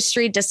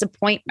industry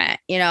disappointment,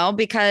 you know,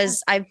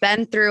 because I've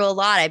been through a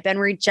lot. I've been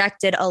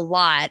rejected a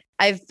lot.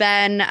 I've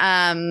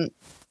been,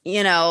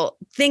 you know,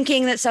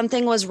 thinking that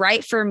something was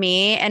right for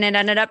me and it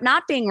ended up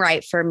not being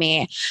right for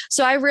me.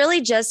 So I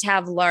really just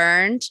have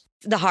learned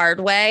the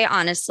hard way,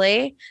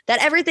 honestly,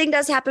 that everything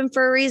does happen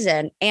for a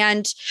reason.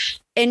 And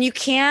you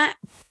can't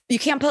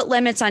put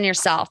limits on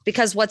yourself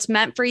because what's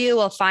meant for you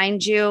will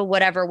find you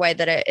whatever way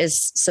that it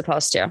is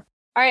supposed to.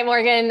 All right,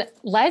 Morgan,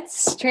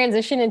 let's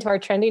transition into our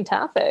trending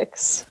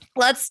topics.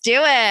 Let's do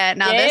it.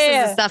 Now, This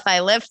is the stuff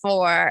I live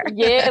for.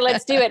 Yeah,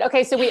 let's do it.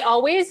 Okay, so we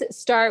always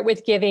start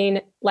with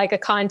giving like a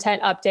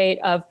content update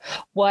of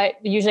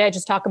usually I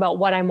just talk about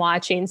what I'm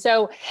watching.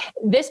 So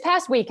this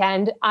past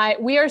weekend,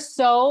 we are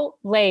so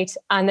late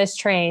on this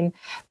train,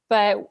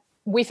 but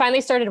we finally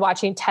started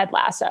watching Ted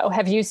Lasso.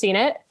 Have you seen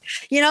it?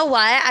 You know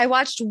what? I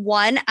watched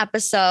one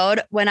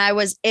episode when I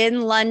was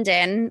in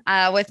London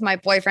with my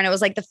boyfriend. It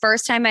was like the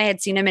first time I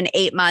had seen him in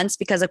 8 months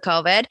because of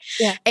COVID.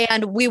 Yeah.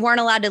 And we weren't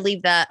allowed to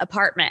leave the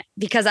apartment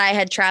because I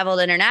had traveled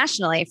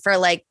internationally for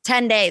like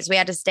 10 days. We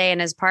had to stay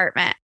in his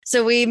apartment.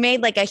 So we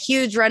made like a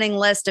huge running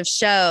list of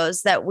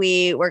shows that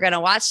we were going to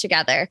watch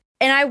together.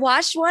 And I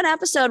watched one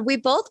episode. We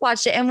both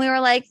watched it and we were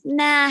like,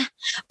 nah.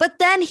 But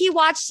then he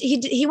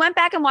went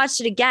back and watched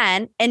it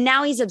again. And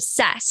now he's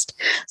obsessed.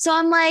 So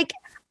I'm like,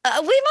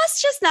 we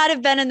must just not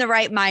have been in the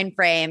right mind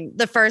frame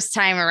the first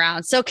time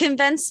around. So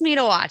convince me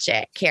to watch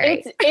it,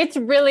 Carrie. It's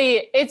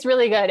really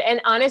good. And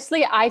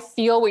honestly, I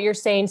feel what you're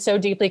saying so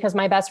deeply because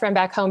my best friend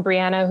back home,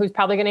 Brianna, who's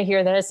probably going to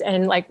hear this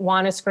and like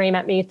want to scream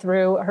at me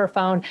through her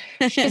phone.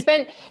 She's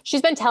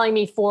been telling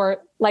me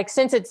for like,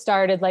 since it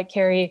started, like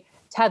Carrie,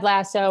 Ted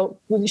Lasso,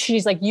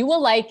 she's like, you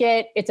will like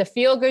it. It's a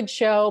feel good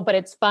show, but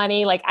it's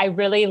funny. Like I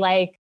really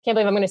can't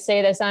believe I'm going to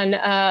say this on,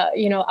 out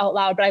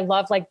loud, but I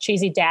love like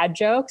cheesy dad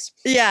jokes.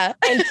 Yeah.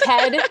 And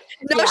Ted.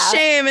 No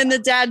shame in the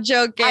dad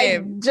joke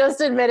game. I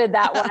just admitted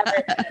that,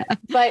 whatever.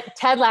 But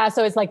Ted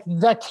Lasso is like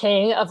the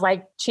king of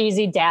like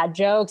cheesy dad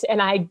jokes. And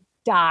I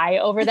die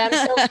over them.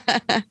 So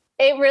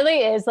it really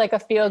is like a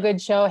feel good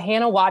show.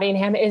 Hannah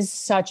Waddingham is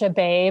such a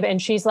babe.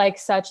 And she's like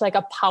such like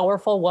a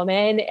powerful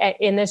woman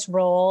in this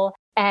role.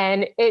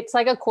 And it's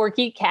like a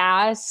quirky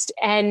cast.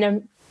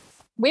 And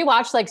we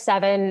watched like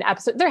 7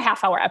 episodes. They're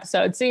half-hour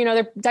episodes. So,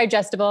 they're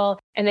digestible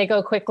and they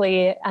go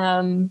quickly.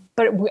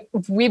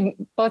 But we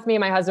both, me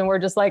and my husband, were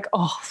just like,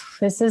 oh,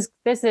 this is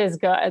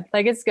good.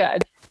 Like, it's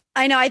good.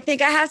 I know. I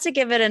think I have to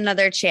give it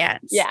another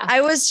chance. Yeah.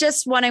 I was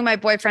just wanting my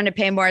boyfriend to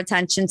pay more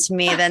attention to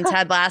me than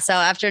Ted Lasso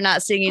after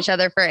not seeing each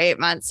other for 8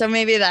 months. So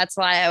maybe that's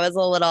why I was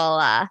a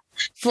little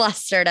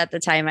flustered at the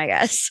time, I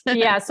guess.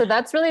 Yeah. So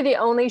that's really the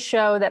only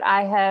show that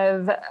I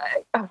have.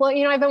 I've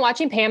been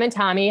watching Pam and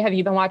Tommy. Have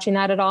you been watching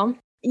that at all?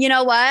 You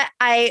know what?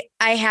 I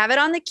have it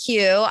on the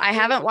queue. I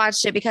haven't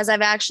watched it because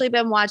I've actually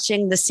been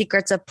watching The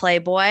Secrets of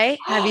Playboy.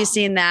 Have you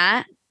seen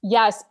that?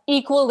 Yes.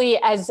 Equally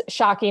as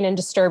shocking and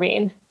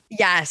disturbing.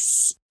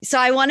 Yes. So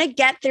I want to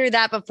get through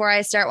that before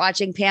I start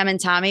watching Pam and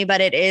Tommy,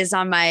 but it is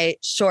on my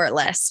short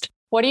list.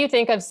 What do you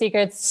think of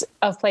Secrets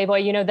of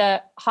Playboy?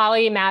 The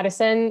Holly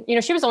Madison,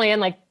 she was only in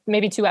like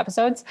maybe 2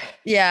 episodes.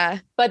 Yeah.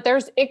 But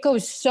it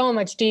goes so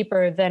much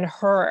deeper than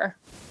her.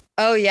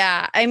 Oh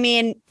yeah. I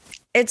mean,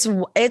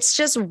 it's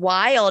just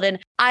wild. And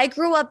I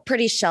grew up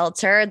pretty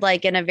sheltered,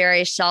 like in a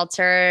very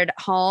sheltered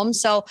home.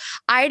 So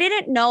I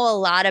didn't know a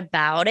lot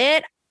about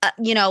it.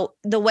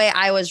 The way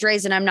I was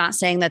raised, and I'm not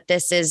saying that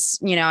this is,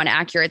 an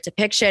accurate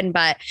depiction,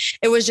 but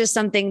it was just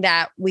something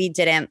that we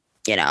didn't,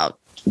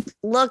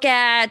 look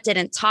at,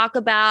 didn't talk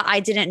about. I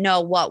didn't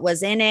know what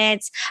was in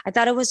it. I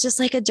thought it was just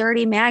like a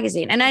dirty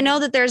magazine. And I know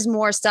that there's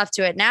more stuff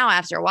to it now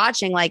after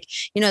watching, like,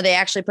 they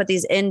actually put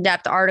these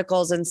in-depth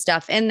articles and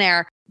stuff in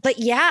there. But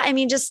yeah, I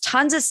mean, just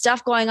tons of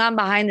stuff going on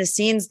behind the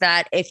scenes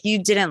that if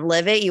you didn't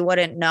live it, you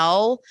wouldn't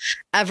know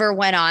ever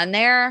went on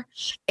there.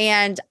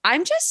 And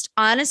I'm just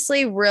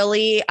honestly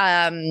really,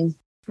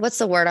 what's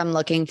the word I'm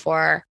looking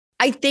for?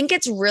 I think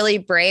it's really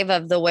brave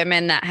of the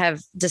women that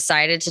have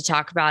decided to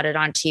talk about it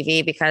on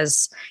TV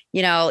because,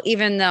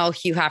 even though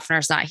Hugh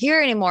Hefner's not here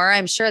anymore,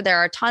 I'm sure there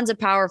are tons of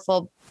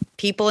powerful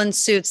people in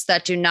suits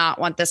that do not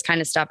want this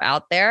kind of stuff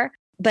out there.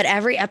 But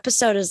every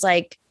episode is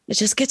like, it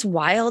just gets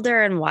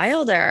wilder and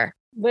wilder.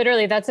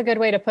 Literally, that's a good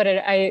way to put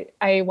it.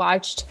 I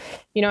watched,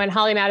 and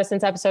Holly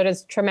Madison's episode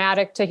is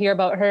traumatic to hear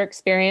about her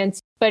experience.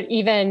 But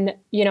even,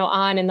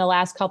 on in the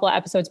last couple of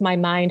episodes, my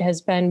mind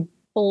has been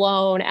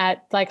blown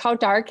at like how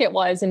dark it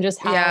was and just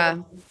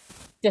how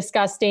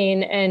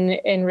disgusting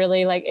and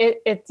really like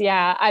it's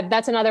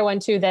that's another one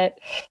too that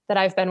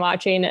I've been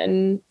watching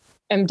and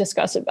am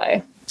disgusted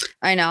by.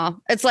 I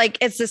know. It's like,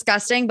 it's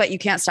disgusting, but you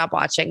can't stop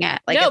watching it.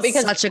 Like, it's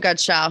because such a good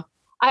show.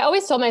 I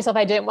always told myself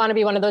I didn't want to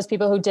be one of those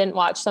people who didn't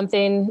watch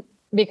something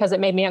because it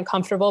made me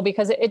uncomfortable,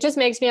 because it just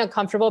makes me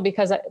uncomfortable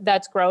because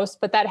that's gross,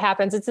 but that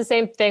happens. It's the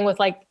same thing with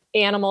like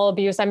animal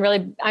abuse. I'm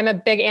a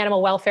big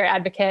animal welfare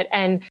advocate.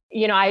 And,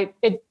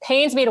 it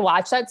pains me to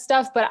watch that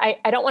stuff, but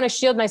I don't want to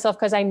shield myself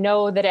because I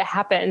know that it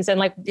happens. And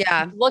like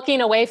looking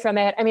away from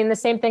it, I mean, the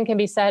same thing can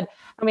be said,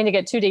 I don't mean to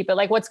get too deep, but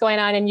like what's going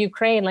on in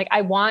Ukraine, like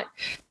I want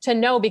to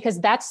know because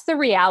that's the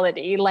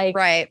reality. Like,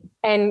 right.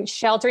 And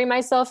sheltering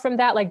myself from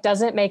that, like,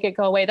 doesn't make it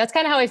go away. That's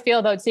kind of how I feel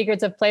about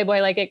Secrets of Playboy.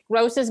 Like, it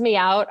grosses me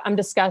out. I'm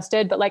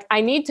disgusted, but like,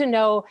 I need to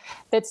know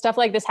that stuff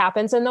like this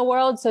happens in the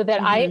world so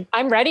that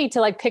I'm ready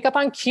to like pick up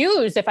on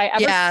cues if I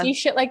ever see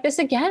shit like this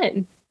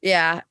again.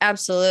 Yeah,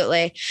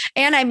 absolutely.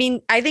 And I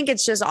mean, I think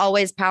it's just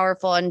always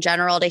powerful in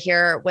general to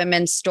hear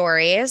women's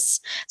stories,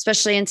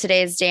 especially in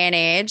today's day and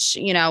age.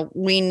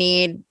 We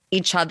need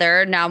each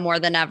other now more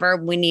than ever.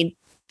 We need,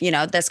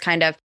 this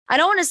kind of, I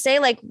don't want to say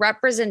like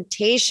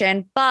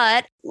representation,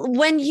 but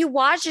when you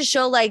watch a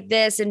show like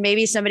this and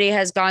maybe somebody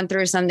has gone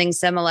through something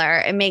similar,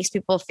 it makes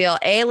people feel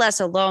less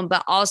alone,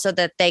 but also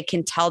that they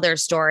can tell their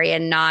story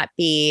and not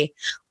be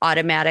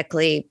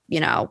automatically,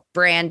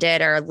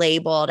 branded or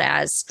labeled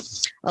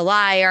as a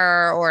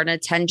liar or an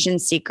attention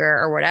seeker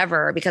or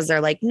whatever, because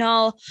they're like,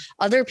 no,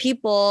 other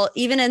people,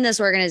 even in this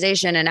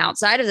organization and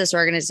outside of this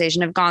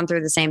organization, have gone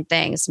through the same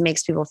things. It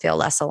makes people feel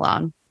less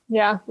alone.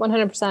 Yeah,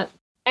 100%.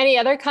 Any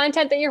other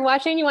content that you're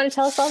watching you want to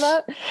tell us all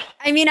about?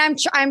 I mean,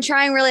 I'm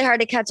trying really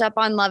hard to catch up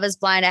on Love is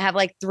Blind. I have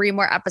like 3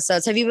 more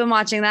episodes. Have you been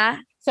watching that?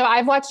 So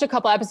I've watched a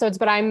couple episodes,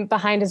 but I'm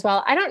behind as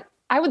well.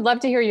 I would love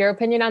to hear your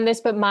opinion on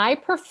this, but my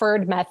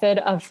preferred method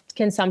of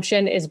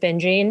consumption is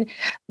binging.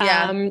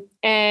 Yeah.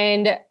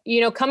 And,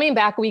 coming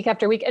back week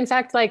after week, in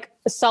fact, like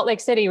Salt Lake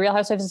City, Real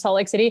Housewives of Salt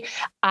Lake City,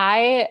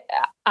 I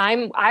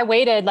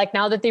waited, like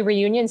now that the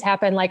reunions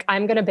happen, like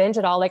I'm going to binge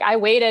it all. Like I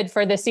waited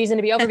for this season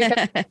to be over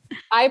because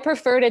I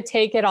prefer to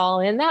take it all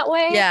in that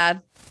way. Yeah.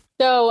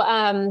 So,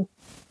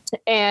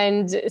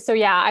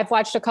 I've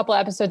watched a couple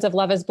episodes of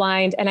Love is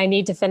Blind and I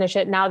need to finish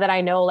it now that I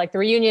know like the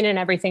reunion and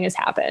everything has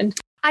happened.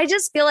 I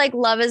just feel like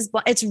Love is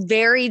Blind, it's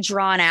very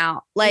drawn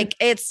out. Like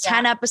it's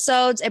 10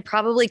 episodes. It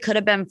probably could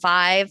have been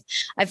 5.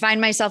 I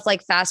find myself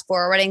like fast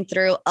forwarding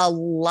through a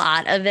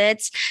lot of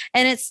it.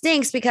 And it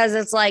stinks because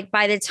it's like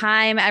by the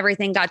time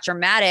everything got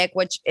dramatic,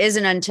 which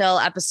isn't until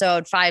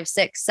episode 5,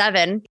 6,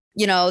 7,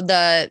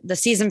 the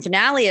season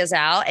finale is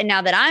out. And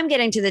now that I'm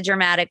getting to the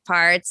dramatic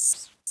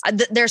parts,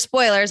 there's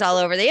spoilers all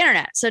over the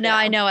internet. So now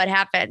I know what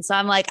happened. So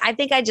I'm like, I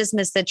think I just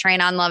missed the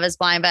train on Love is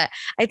Blind, but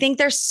I think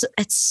it's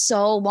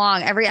so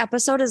long. Every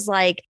episode is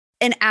like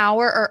an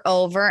hour or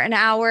over an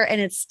hour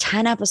and it's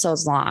 10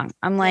 episodes long.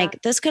 I'm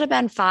like, this could have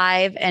been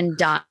 5 and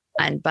done.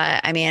 But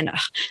I mean,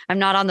 I'm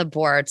not on the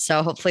board.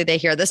 So hopefully they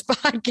hear this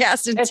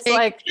podcast and take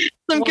like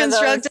some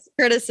constructive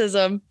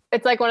criticism.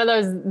 It's like one of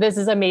those, this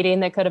is a meeting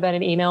that could have been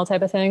an email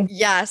type of thing.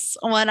 Yes,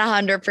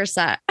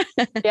 100%.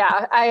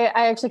 Yeah, I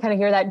actually kind of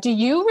hear that. Do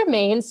you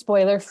remain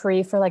spoiler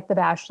free for like The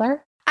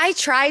Bachelor? I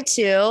try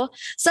to.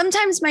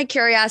 Sometimes my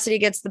curiosity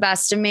gets the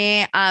best of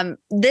me.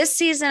 This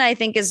season, I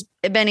think, has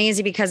been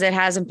easy because it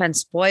hasn't been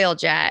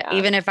spoiled yet. Yeah.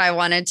 Even if I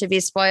wanted to be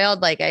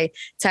spoiled, like I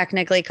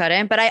technically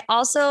couldn't. But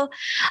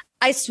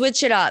I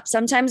switch it up.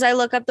 Sometimes I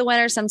look up the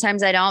winner.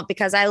 Sometimes I don't,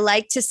 because I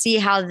like to see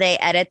how they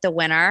edit the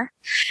winner.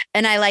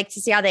 And I like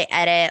to see how they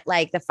edit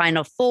like the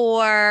final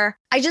 4.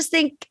 I just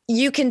think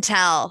you can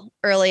tell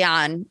early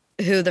on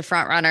who the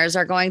front runners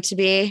are going to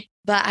be.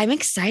 But I'm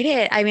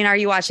excited. I mean, are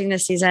you watching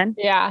this season?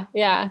 Yeah.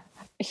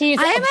 He's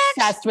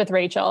obsessed with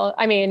Rachel.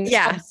 I mean,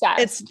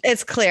 obsessed.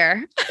 It's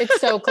clear.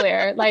 It's so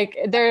clear. Like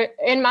they're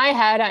in my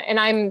head, and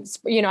I'm,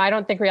 I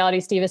don't think Reality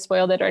Steve has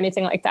spoiled it or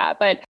anything like that.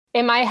 But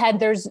in my head,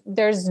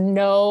 there's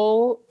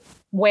no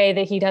way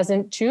that he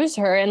doesn't choose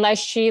her unless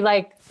she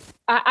like,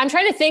 I'm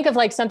trying to think of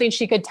like something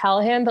she could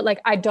tell him, but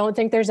like, I don't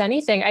think there's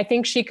anything. I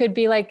think she could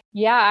be like,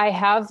 yeah, I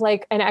have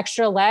like an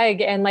extra leg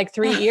and like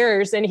 3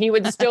 ears. And he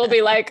would still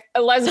be like,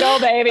 let's go,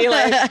 baby.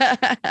 Like,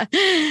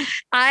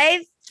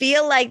 I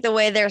feel like the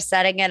way they're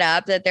setting it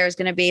up, that there's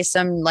going to be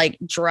some like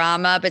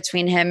drama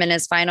between him and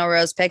his final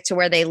rose pick to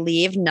where they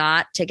leave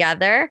not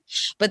together.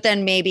 But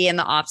then maybe in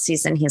the off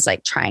season, he's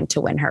like trying to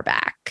win her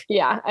back.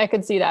 Yeah, I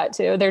could see that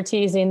too. They're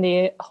teasing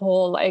the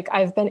whole, like,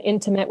 I've been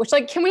intimate, which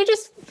like, can we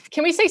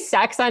say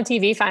sex on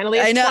TV finally?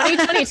 It's I know.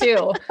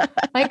 2022.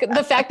 Like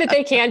the fact that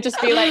they can't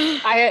just be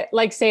like, I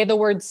like say the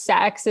word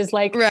sex is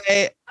like,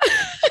 right.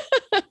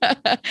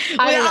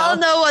 We all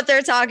know what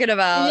they're talking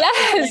about.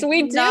 Yes,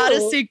 we do. Not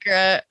a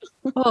secret.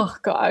 Oh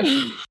gosh.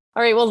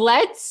 All right. Well,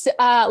 let's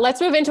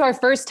move into our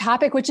first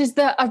topic, which is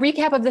a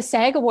recap of the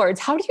SAG Awards.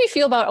 How do you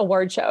feel about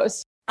award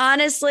shows?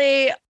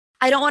 Honestly,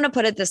 I don't want to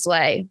put it this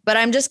way, but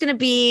I'm just going to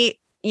be,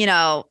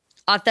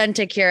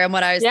 authentic here and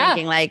what I was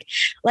thinking.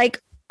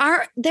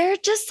 They're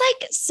just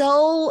like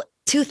so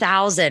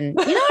 2000. You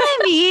know what I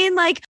mean?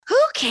 Like, who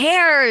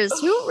cares?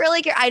 Who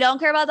really cares? I don't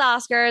care about the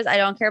Oscars. I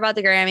don't care about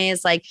the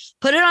Grammys. Like,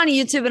 put it on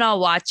YouTube and I'll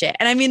watch it.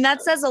 And I mean,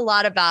 that says a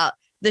lot about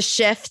the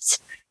shift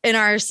in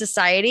our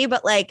society,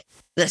 but like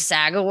the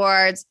SAG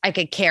Awards, I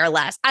could care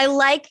less. I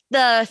like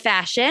the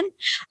fashion.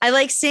 I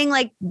like seeing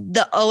like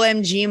the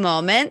OMG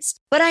moments,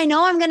 but I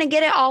know I'm going to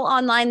get it all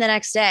online the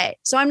next day.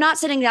 So I'm not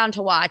sitting down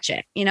to watch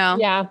it,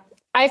 Yeah.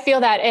 I feel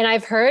that. And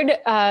I've heard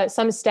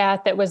some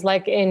stat that was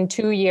like in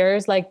 2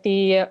 years, like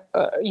the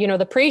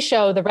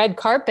pre-show, the red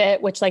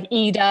carpet, which like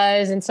E!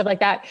 does and stuff like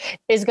that,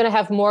 is going to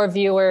have more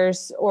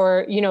viewers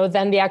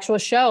than the actual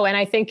show. And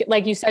I think,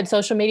 like you said,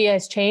 social media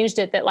has changed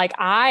it that like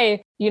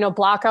I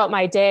block out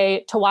my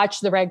day to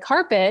watch the red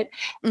carpet.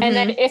 Mm-hmm. And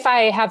then if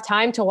I have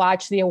time to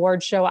watch the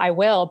award show, I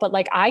will. But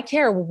like, I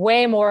care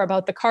way more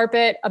about the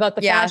carpet, about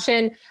the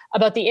fashion,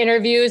 about the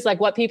interviews, like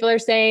what people are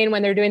saying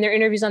when they're doing their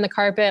interviews on the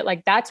carpet.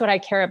 Like, that's what I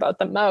care about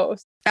the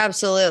most.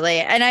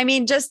 Absolutely. And I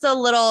mean, just the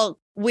little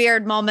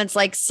weird moments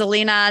like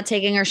Selena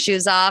taking her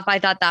shoes off. I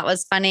thought that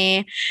was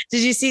funny.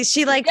 Did you see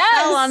she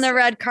fell on the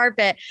red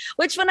carpet,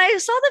 which when I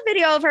saw the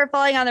video of her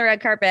falling on the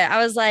red carpet,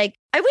 I was like,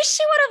 I wish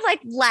she would have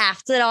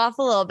laughed it off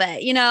a little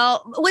bit,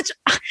 which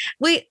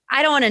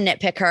I don't want to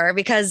nitpick her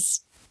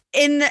because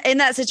in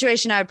that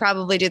situation, I would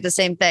probably do the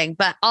same thing.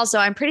 But also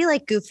I'm pretty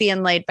goofy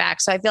and laid back.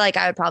 So I feel like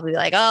I would probably be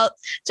like, oh,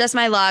 just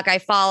my luck. I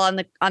fall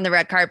on the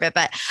red carpet.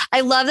 But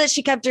I love that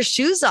she kept her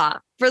shoes off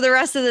for the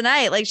rest of the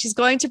night. Like, she's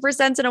going to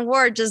present an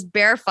award just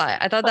barefoot.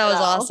 I thought that was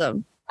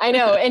awesome. I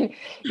know. And,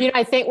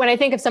 I think when I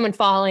think of someone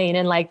falling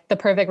and the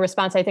perfect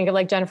response, I think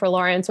of Jennifer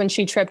Lawrence when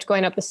she tripped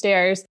going up the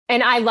stairs.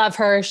 And I love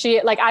her. She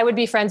I would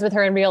be friends with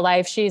her in real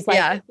life. She's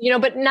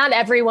but not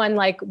everyone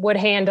would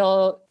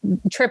handle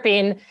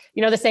tripping,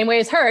 the same way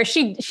as her.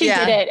 She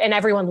did it and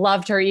everyone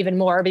loved her even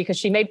more because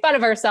she made fun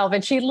of herself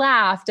and she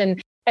laughed.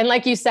 And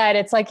like you said,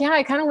 it's I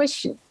kind of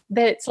wish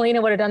that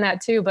Selena would have done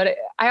that too. But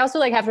I also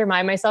have to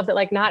remind myself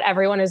that not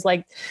everyone is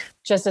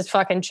just as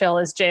fucking chill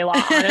as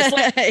J-Law,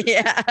 honestly.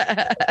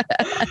 Yeah.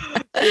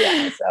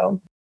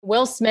 So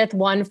Will Smith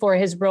won for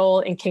his role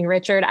in King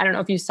Richard. I don't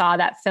know if you saw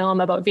that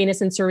film about Venus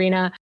and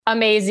Serena.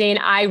 Amazing.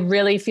 I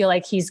really feel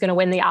like he's going to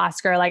win the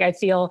Oscar. I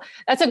feel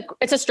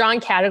it's a strong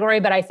category,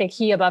 but I think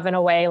he above and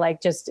away,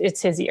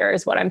 it's his year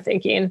is what I'm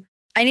thinking.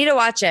 I need to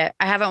watch it.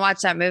 I haven't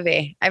watched that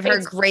movie. I've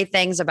heard great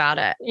things about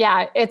it.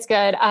 Yeah, it's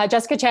good.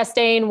 Jessica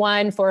Chastain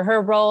won for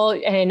her role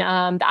in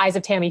The Eyes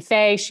of Tammy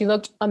Faye. She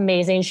looked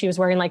amazing. She was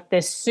wearing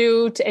this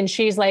suit and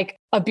she's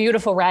a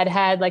beautiful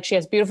redhead. She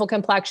has beautiful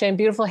complexion,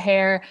 beautiful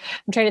hair.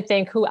 I'm trying to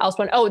think who else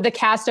won. Oh, the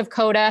cast of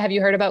CODA. Have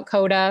you heard about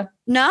CODA?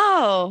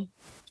 No.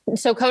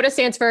 So CODA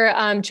stands for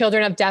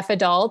Children of Deaf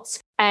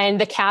Adults. And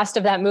the cast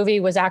of that movie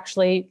was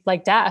actually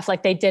deaf.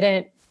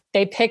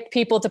 They picked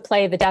people to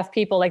play the deaf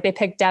people. They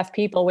picked deaf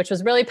people, which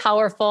was really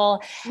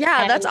powerful.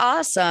 Yeah, that's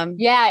awesome.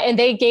 Yeah. And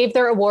they gave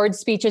their award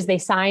speeches. They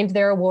signed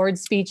their award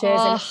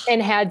speeches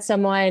and had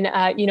someone,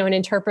 an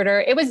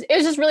interpreter. It was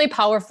just really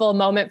powerful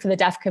moment for the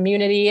deaf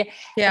community.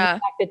 Yeah. And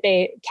the fact that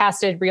they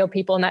casted real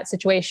people in that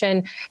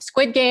situation.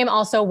 Squid Game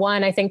also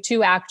won. I think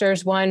 2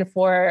 actors won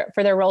for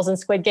their roles in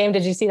Squid Game.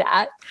 Did you see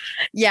that?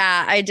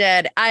 Yeah, I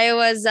did.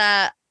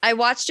 I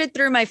watched it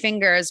through my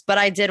fingers, but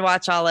I did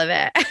watch all of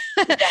it.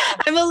 Yeah.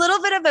 I'm a little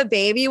bit of a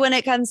baby when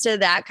it comes to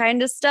that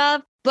kind of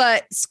stuff.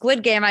 But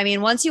Squid Game, I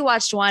mean, once you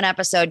watched one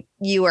episode,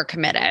 you were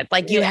committed.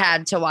 You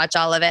had to watch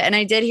all of it. And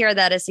I did hear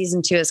that a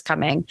season 2 is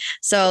coming.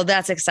 So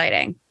that's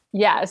exciting.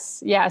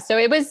 Yes. Yeah. So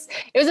it was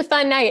a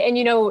fun night. And,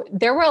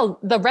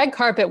 the red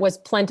carpet was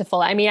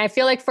plentiful. I mean, I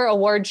feel for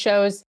award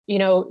shows,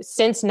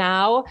 since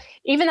now,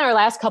 even our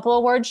last couple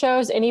award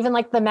shows and even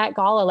the Met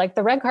Gala,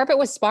 the red carpet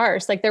was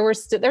sparse.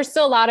 There's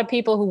still a lot of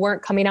people who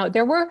weren't coming out.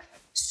 There were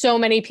so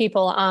many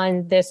people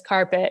on this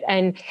carpet.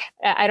 And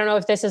I don't know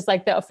if this is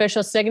the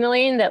official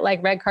signaling that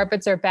red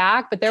carpets are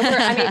back, but there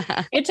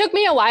were, it took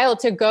me a while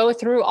to go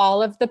through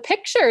all of the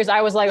pictures.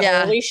 I was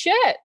holy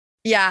shit.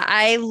 Yeah,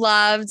 I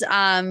loved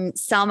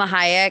Salma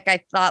Hayek.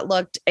 I thought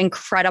looked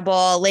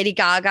incredible. Lady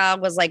Gaga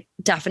was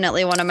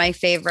definitely one of my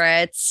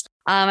favorites.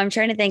 I'm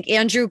trying to think.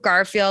 Andrew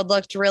Garfield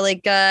looked really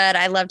good.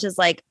 I loved his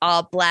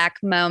all black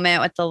moment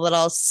with the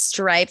little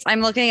stripes.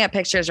 I'm looking at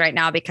pictures right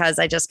now because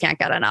I just can't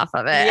get enough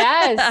of it.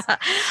 Yes.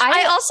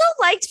 I also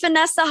liked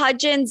Vanessa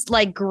Hudgens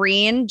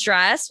green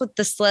dress with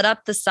the slit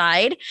up the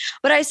side,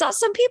 but I saw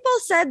some people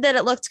said that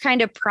it looked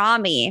kind of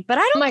prom-y, but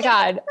I don't think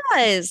it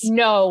was.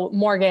 No,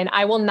 Morgan,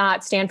 I will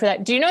not stand for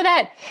that. Do you know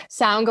that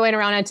sound going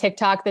around on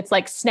TikTok that's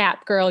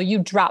snap girl, you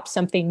dropped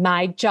something,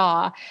 my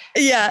jaw.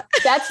 Yeah.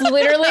 That's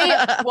literally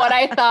what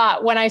I thought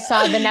when I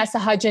saw Vanessa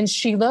Hudgens.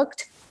 She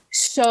looked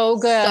so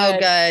good. So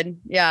good.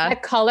 Yeah. The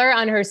color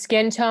on her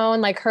skin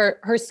tone,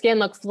 her skin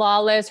looked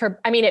flawless.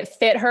 It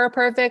fit her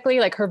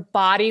perfectly. Her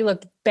body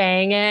looked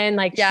banging.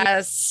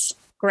 Yes.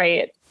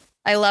 Great.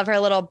 I love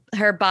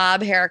her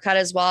bob haircut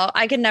as well.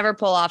 I can never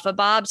pull off a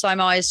bob, so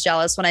I'm always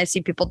jealous when I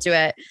see people do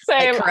it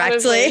Same,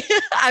 correctly.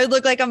 I would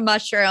look like a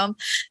mushroom.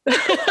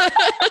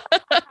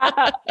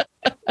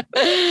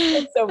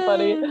 It's so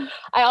funny.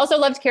 I also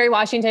loved Kerry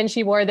Washington.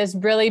 She wore this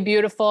really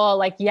beautiful,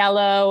 like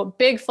yellow,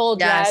 big full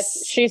dress.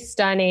 Yes. She's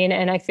stunning.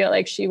 And I feel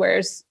like she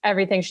wears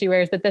everything she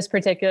wears, but this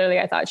particularly,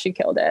 I thought she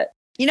killed it.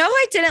 You know who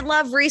I didn't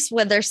love? Reese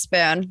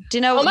Witherspoon. Do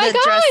you know Oh my the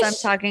dress gosh. I'm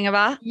talking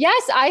about?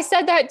 Yes, I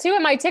said that too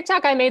in my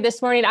TikTok I made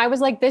this morning. I was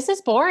like, this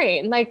is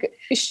boring. Like,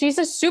 she's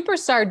a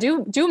superstar.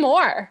 Do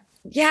more.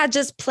 Yeah,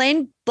 just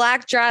plain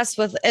black dress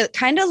with, it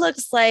kind of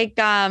looks like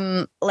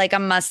a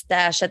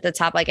mustache at the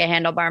top, like a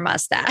handlebar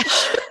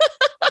mustache.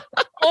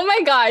 Oh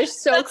my gosh,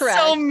 so That's correct.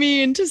 so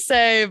mean to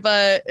say,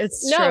 but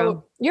it's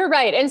true. You're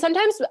right. And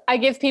sometimes I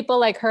give people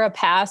like her a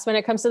pass when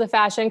it comes to the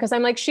fashion, because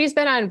I'm like, she's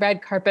been on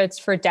red carpets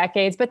for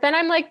decades. But then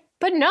I'm like,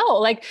 but no,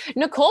 like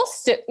Nicole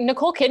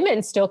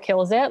Kidman still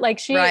kills it.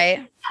 Like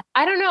Right.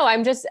 I don't know.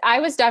 I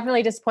was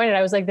definitely disappointed.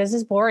 I was like, this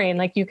is boring.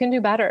 Like, you can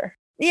do better.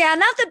 Yeah,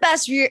 not the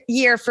best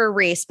year for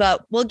Reese,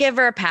 but we'll give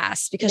her a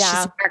pass because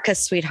Yeah. she's America's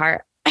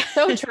sweetheart.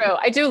 So true.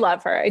 I do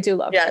love her.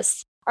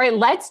 Yes. All right,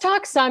 let's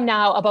talk some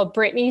now about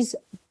Britney's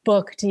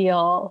book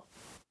deal.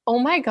 Oh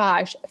my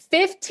gosh,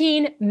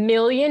 $15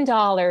 million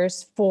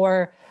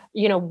for,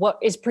 what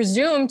is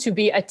presumed to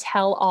be a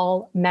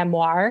tell-all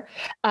memoir.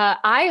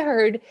 I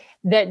heard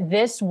that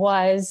this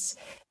was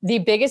the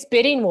biggest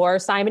bidding war.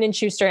 Simon &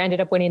 Schuster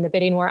ended up winning the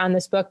bidding war on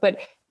this book, but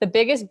the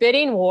biggest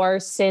bidding war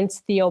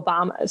since the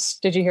Obamas.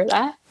 Did you hear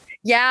that?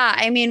 Yeah.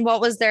 I mean,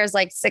 what was theirs?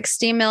 Like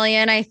 60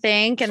 million, I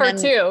think. And For then,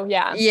 two,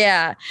 yeah.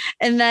 Yeah.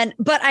 And then,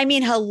 but I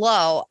mean,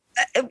 hello.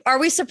 Are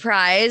we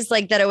surprised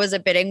that it was a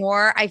bidding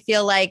war? I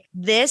feel like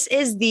this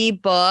is the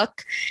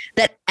book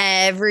that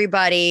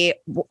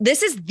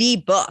this is the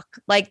book.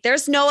 Like,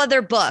 there's no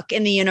other book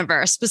in the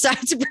universe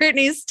besides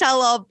Britney's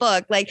tell-all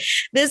book. Like,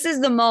 this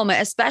is the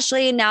moment,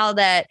 especially now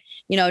that,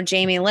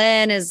 Jamie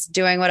Lynn is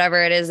doing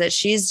whatever it is that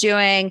she's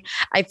doing.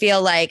 I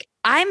feel like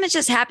I'm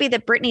just happy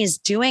that Britney is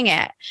doing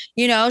it.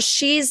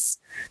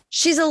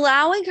 She's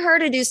allowing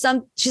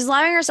she's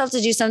allowing herself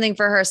to do something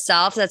for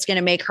herself that's going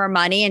to make her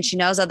money. And she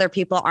knows other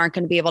people aren't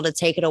going to be able to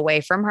take it away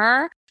from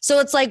her. So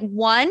it's like,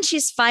 one,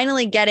 she's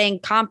finally getting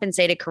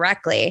compensated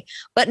correctly,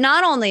 but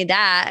not only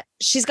that,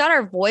 she's got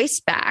her voice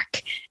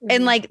back.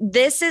 Mm-hmm. And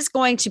this is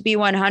going to be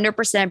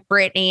 100%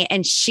 Britney,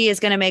 and she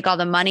is going to make all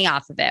the money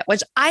off of it,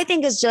 which I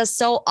think is just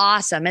so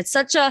awesome. It's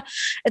such a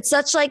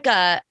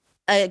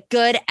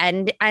good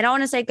end. I don't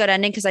want to say good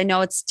ending because I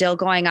know it's still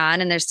going on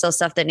and there's still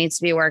stuff that needs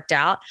to be worked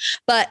out,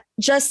 but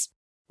just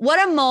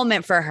what a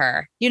moment for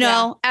her,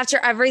 after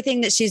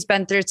everything that she's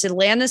been through, to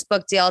land this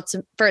book deal,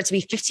 for it to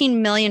be $15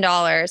 million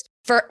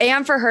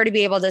for her to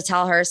be able to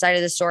tell her side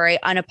of the story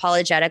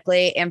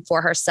unapologetically and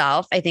for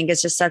herself. I think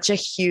it's just such a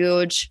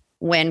huge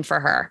win for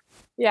her.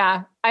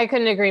 Yeah, I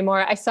couldn't agree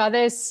more. I saw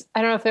this,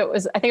 I don't know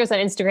if I think it was on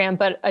Instagram,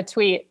 but a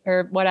tweet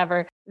or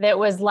whatever that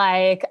was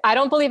like, I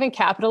don't believe in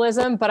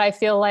capitalism, but I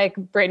feel like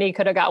Britney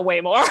could have got way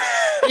more.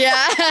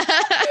 Yeah.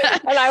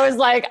 And I was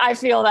like, I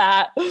feel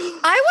that.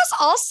 I was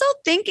also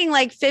thinking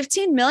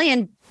 15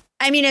 million.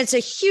 I mean, it's a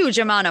huge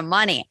amount of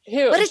money,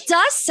 but it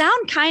does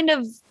sound kind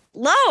of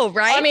low,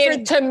 right? I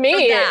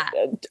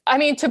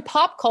mean, to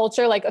pop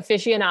culture,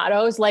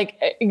 aficionados,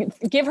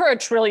 give her $1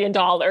 trillion.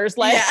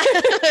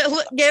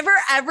 Give her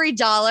every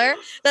dollar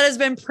that has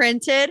been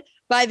printed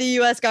by the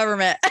US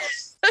government.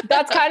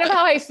 That's kind of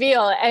how I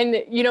feel. And,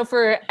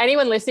 for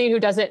anyone listening who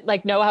doesn't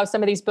know how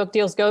some of these book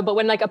deals go, but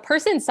when a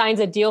person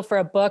signs a deal for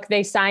a book,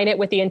 they sign it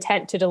with the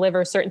intent to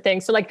deliver certain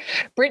things. So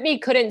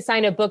Britney couldn't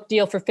sign a book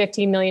deal for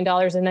 $15 million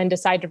and then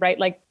decide to write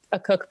a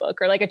cookbook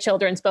or a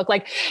children's book.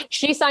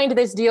 She signed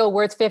this deal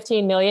worth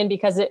 $15 million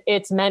because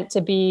it's meant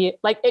to be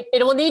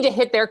it will need to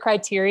hit their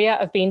criteria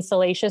of being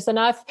salacious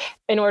enough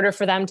in order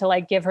for them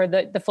to give her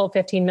the full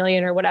 $15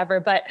 million or whatever.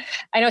 But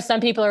I know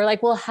some people are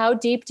like, well, how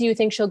deep do you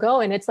think she'll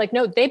go? And it's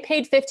no, they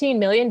paid $15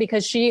 million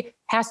because she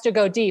has to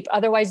go deep.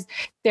 Otherwise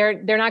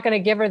they're not going to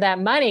give her that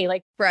money.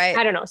 Right.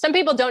 I don't know. Some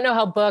people don't know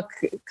how book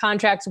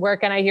contracts work.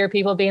 And I hear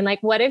people being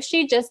like, what if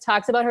she just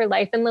talks about her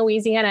life in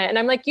Louisiana? And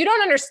I'm like, you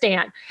don't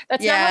understand.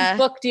 That's not how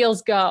book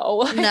deals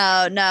go.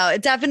 No,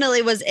 it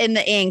definitely was in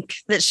the ink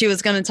that she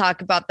was going to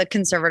talk about the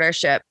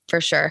conservatorship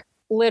for sure.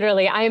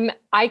 Literally,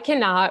 I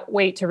cannot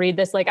wait to read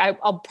this.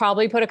 I'll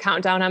probably put a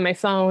countdown on my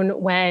phone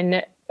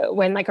when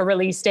a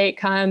release date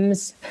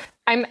comes.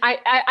 I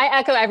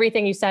echo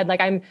everything you said.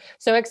 I'm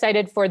so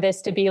excited for this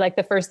to be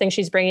the first thing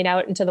she's bringing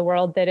out into the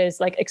world that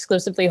is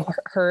exclusively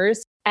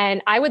hers.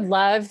 And I would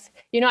love,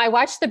 I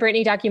watched the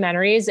Britney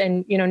documentaries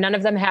and, none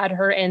of them had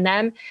her in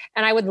them.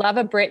 And I would love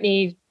a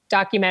Britney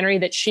documentary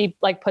that she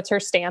puts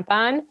her stamp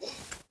on.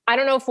 I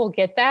don't know if we'll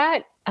get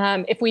that.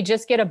 If we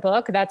just get a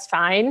book, that's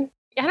fine.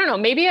 I don't know.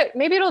 Maybe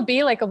it'll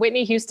be a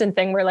Whitney Houston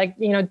thing where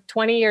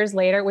 20 years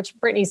later, which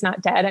Britney's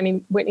not dead. I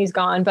mean, Whitney's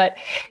gone, but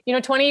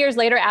 20 years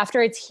later,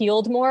 after it's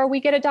healed more, we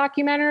get a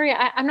documentary.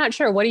 I'm not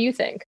sure. What do you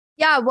think?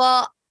 Yeah,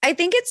 well, I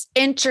think it's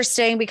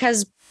interesting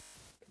because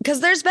because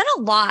there's been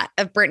a lot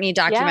of Britney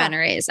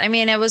documentaries. I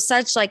mean, it was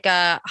such like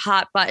a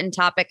hot button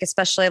topic,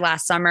 especially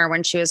last summer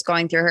when she was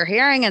going through her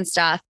hearing and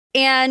stuff.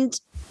 And,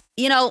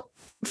 you know,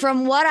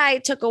 from what I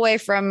took away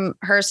from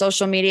her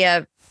social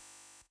media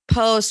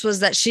post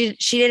was that she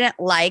didn't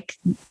like,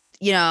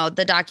 you know,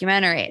 the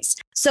documentaries.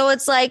 So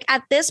it's like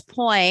at this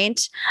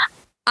point,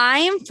 I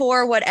am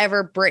for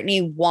whatever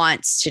Britney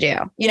wants to do.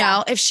 You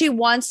know, if she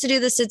wants to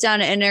do the sit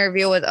down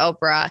interview with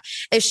Oprah,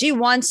 if she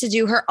wants to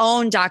do her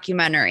own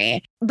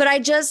documentary. But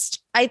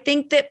I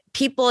think that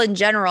people in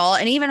general,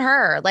 and even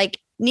her, like,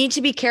 need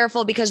to be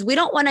careful because we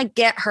don't want to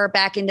get her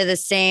back into the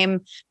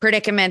same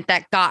predicament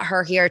that got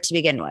her here to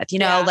begin with, you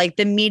know, like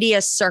the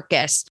media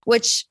circus,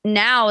 which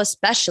now,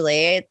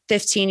 especially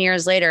 15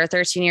 years later,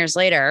 13 years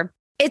later,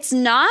 it's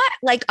not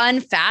like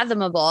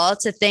unfathomable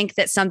to think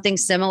that something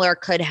similar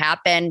could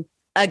happen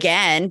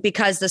again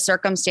because the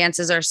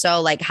circumstances are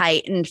so like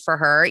heightened for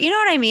her. You know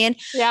what I mean?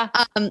 Yeah.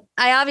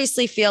 I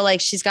obviously feel like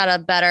she's got a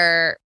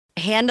better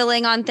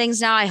handling on things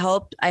now. I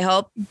hope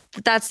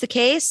that's the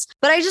case,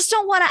 but I just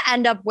don't want to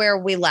end up where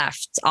we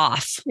left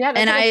off. Yeah,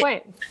 that's a good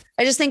point.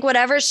 I just think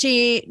whatever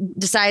she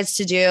decides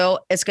to do,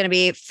 it's going to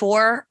be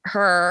for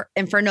her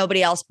and for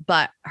nobody else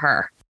but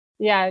her.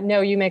 Yeah, no,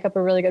 you make up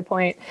a really good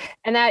point.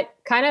 And that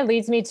kind of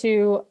leads me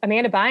to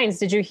Amanda Bynes.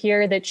 Did you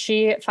hear that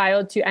she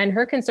filed to end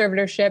her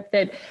conservatorship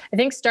that I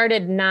think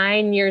started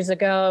 9 years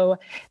ago?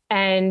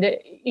 And,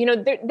 you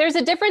know, there's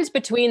a difference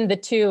between the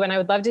two. And I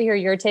would love to hear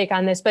your take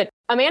on this. But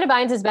Amanda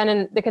Bynes has been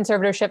in the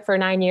conservatorship for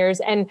 9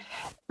 years,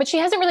 but she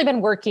hasn't really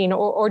been working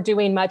or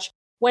doing much.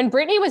 When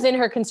Britney was in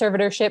her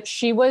conservatorship,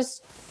 she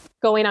was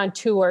going on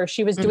tour.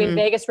 She was doing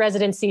Vegas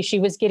residency. She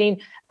was getting,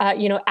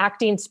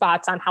 acting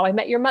spots on How I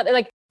Met Your Mother.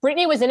 Like,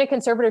 Britney was in a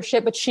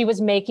conservatorship, but she was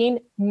making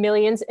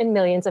millions and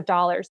millions of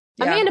dollars.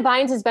 Yeah. Amanda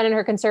Bynes has been in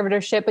her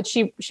conservatorship, but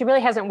she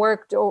really hasn't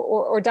worked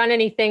or done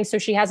anything. So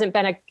she hasn't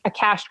been a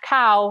cash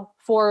cow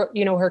for,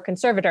 you know, her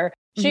conservator.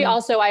 She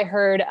also, I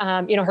heard,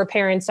 her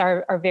parents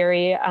are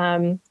very,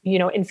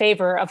 in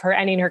favor of her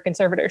ending her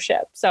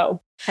conservatorship.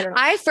 So I don't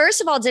know. I, first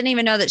of all, didn't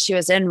even know that she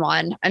was in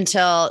one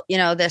until,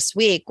 this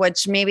week,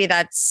 which maybe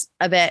that's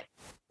a bit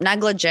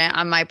negligent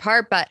on my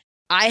part, but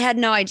I had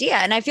no idea.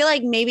 And I feel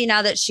like maybe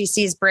now that she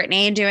sees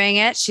Britney doing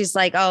it, she's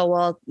like, oh,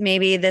 well,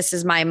 maybe this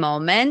is my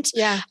moment.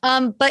 Yeah.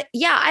 But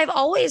yeah, I've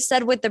always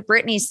said with the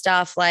Britney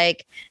stuff,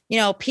 like,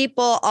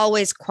 people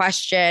always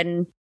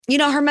question,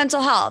 her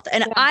mental health.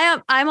 And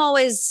I'm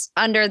always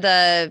under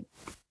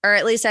or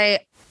at least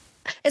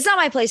it's not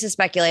my place to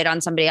speculate on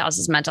somebody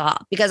else's mental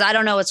health because I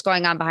don't know what's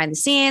going on behind the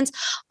scenes.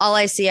 All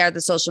I see are the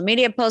social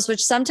media posts,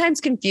 which sometimes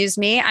confuse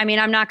me. I mean,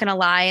 I'm not going to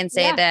lie and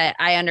say that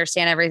I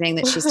understand everything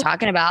that she's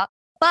talking about.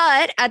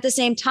 But at the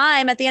same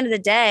time, at the end of the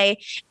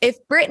day, if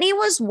Britney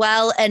was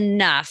well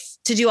enough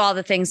to do all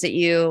the things that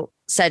you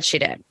said she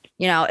did,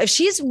 if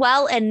she's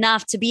well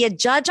enough to be a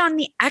judge on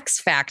the X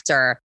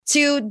Factor,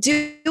 to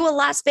do a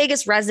Las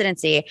Vegas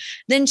residency,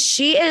 then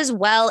she is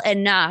well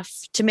enough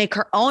to make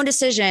her own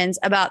decisions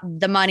about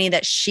the money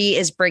that she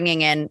is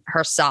bringing in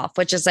herself,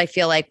 which is, I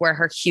feel like, where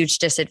her huge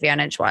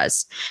disadvantage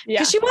was.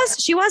 Because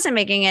she wasn't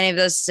making any of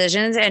those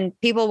decisions, and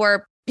people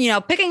were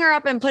picking her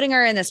up and putting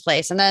her in this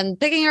place and then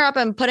picking her up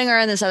and putting her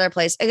in this other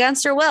place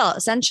against her will,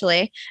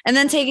 essentially. And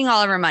then taking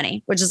all of her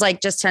money, which is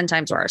like just 10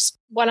 times worse.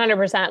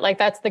 100%. Like,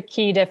 that's the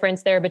key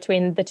difference there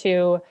between the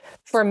two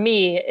for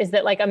me, is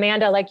that, like,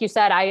 Amanda, like you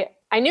said,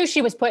 I knew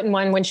she was put in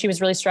one when she was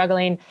really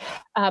struggling,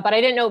 but I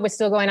didn't know it was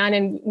still going on.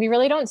 And we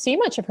really don't see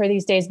much of her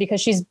these days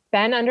because she's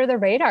been under the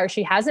radar.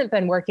 She hasn't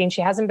been working.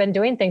 She hasn't been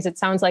doing things. It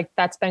sounds like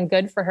that's been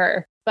good for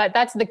her. But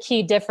that's the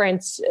key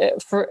difference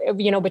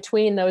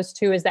between those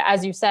two, is that,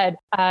 as you said,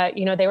 they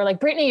were like,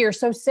 Britney, you're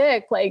so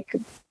sick. Like,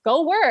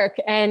 go work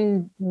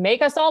and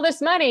make us all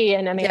this money.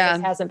 And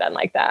Amanda hasn't been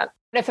like that.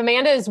 If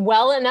Amanda is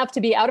well enough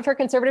to be out of her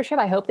conservatorship,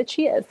 I hope that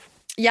she is.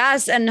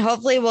 Yes. And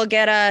hopefully we'll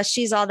get a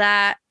She's All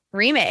That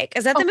remake.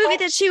 Is that the movie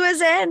that she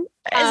was in?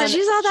 Is it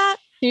She's All That?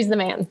 She's the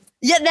Man.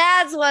 Yeah,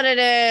 that's what it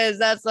is.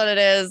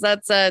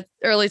 That's a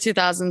early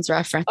 2000s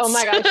reference. Oh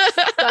my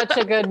gosh, such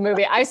a good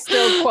movie. I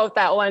still quote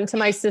that one to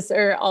my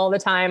sister all the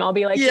time. I'll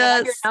be like, yes. You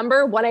have your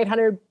number,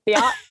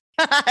 1-800-BEYOND.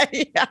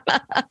 Yeah.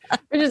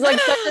 Which is like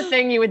such a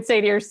thing you would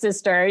say to your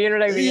sister. You know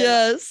what I mean?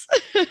 Yes.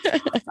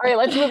 All right,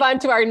 let's move on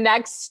to our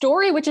next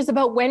story, which is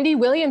about Wendy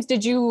Williams.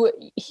 Did you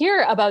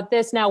hear about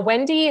this? Now,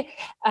 Wendy,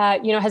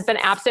 has been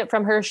absent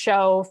from her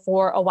show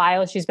for a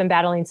while. She's been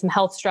battling some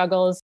health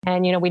struggles.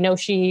 And, we know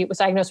she was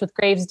diagnosed with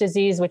Graves'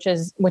 disease, which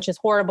is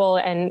horrible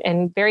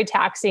and very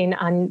taxing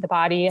on the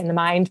body and the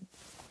mind.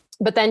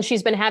 But then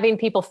she's been having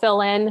people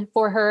fill in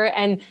for her.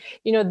 And,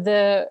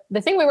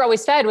 the thing we were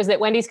always fed was that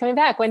Wendy's coming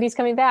back.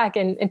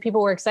 And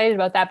people were excited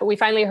about that. But we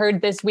finally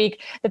heard this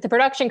week that the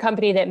production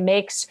company that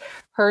makes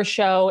her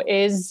show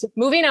is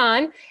moving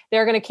on.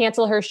 They're going to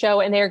cancel her show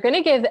and they're going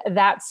to give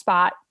that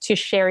spot to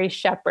Sherri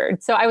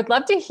Shepherd. So I would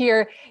love to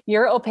hear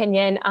your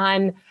opinion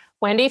on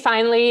Wendy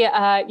finally,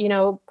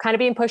 kind of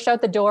being pushed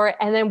out the door.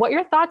 And then what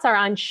your thoughts are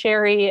on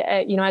Sherri,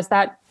 as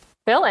that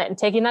fill-in,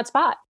 taking that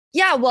spot.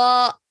 Yeah,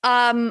 well,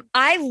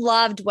 I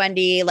loved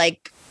Wendy,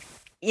 like,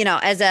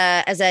 as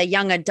a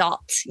young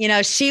adult,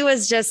 she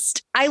was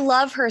just, I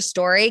love her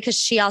story because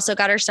she also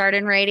got her start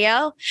in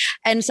radio.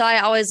 And so I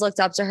always looked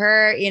up to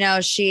her.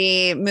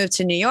 She moved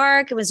to New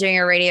York and was doing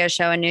a radio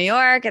show in New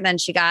York, and then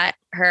she got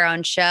her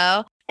own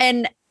show.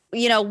 And,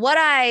 what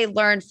I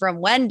learned from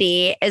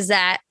Wendy is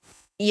that,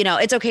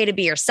 it's okay to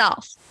be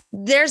yourself.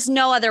 There's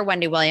no other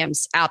Wendy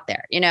Williams out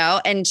there, and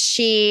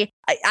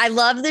I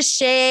love the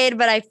shade,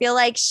 but I feel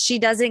like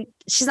she's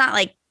not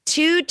like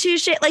too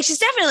shady. Like, she's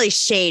definitely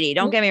shady.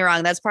 Don't get me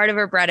wrong. That's part of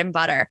her bread and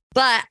butter.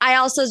 But I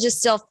also just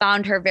still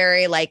found her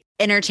very like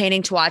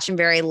entertaining to watch and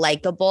very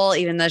likable,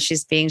 even though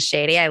she's being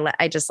shady.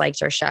 I just liked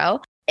her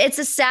show. It's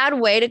a sad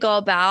way to go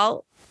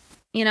about,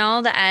 the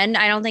end.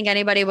 I don't think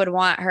anybody would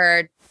want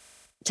her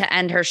to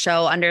end her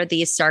show under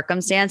these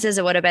circumstances.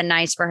 It would have been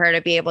nice for her to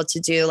be able to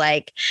do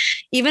like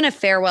even a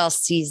farewell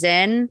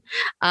season,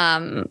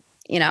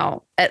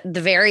 at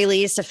the very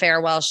least a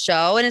farewell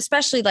show. And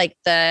especially like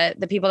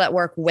the people that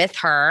work with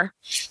her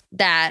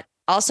that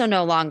also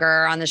no longer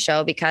are on the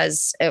show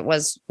because it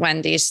was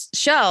Wendy's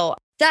show.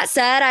 That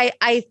said,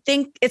 I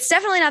think it's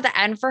definitely not the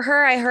end for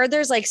her. I heard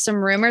there's like some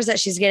rumors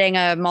that she's getting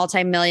a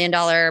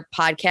multi-million-dollar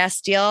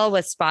podcast deal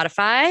with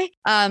Spotify.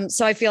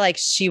 So I feel like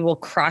she will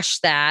crush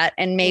that.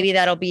 And maybe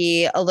that'll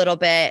be a little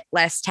bit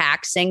less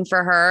taxing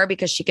for her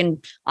because she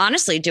can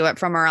honestly do it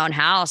from her own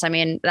house. I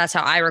mean, that's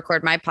how I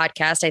record my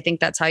podcast. I think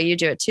that's how you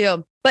do it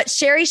too. But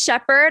Sherri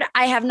Shepherd,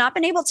 I have not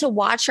been able to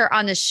watch her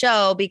on the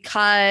show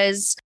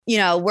because,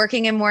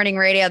 working in morning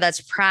radio,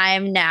 that's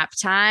prime nap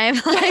time.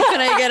 Like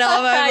when I get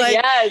home, I'm like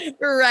yes.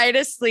 Right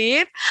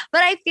asleep.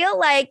 But I feel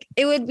like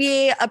it would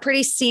be a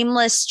pretty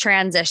seamless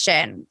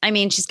transition. I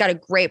mean, she's got a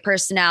great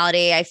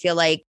personality. I feel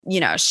like,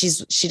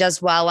 she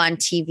does well on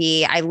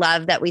TV. I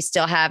love that we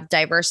still have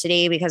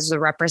diversity because the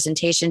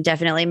representation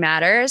definitely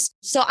matters.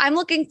 So I'm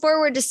looking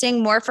forward to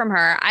seeing more from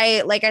her.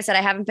 Like I said,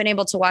 I haven't been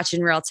able to watch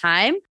in real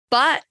time,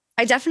 but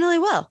I definitely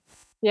will.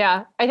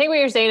 Yeah, I think what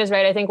you're saying is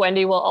right. I think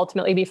Wendy will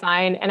ultimately be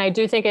fine. And I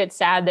do think it's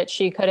sad that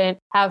she couldn't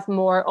have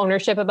more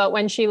ownership about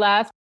when she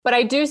left. But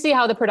I do see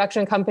how the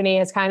production company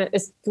is kind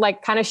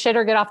of shit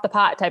or get off the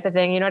pot type of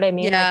thing. You know what I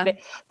mean? Yeah.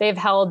 Like they've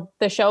held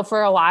the show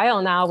for a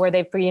while now where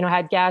they've,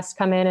 had guests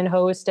come in and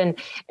host. And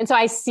so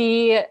I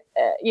see,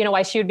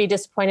 why she would be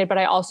disappointed, but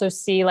I also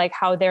see like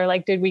how they're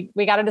like, dude,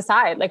 we got to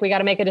decide, like we got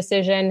to make a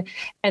decision.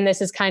 And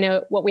this is kind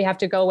of what we have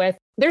to go with.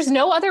 There's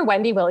no other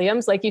Wendy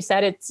Williams. Like you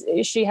said,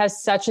 she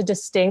has such a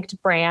distinct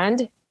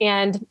brand,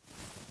 and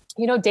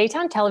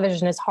daytime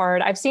television is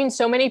hard. I've seen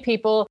so many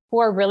people who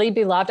are really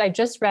beloved. I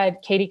just read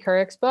Katie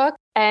Couric's book,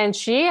 and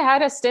she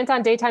had a stint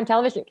on daytime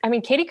television. I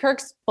mean, Katie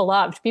Couric's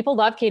beloved. People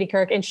love Katie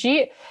Couric, and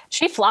she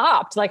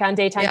flopped like on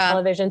daytime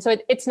television. So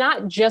it's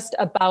not just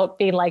about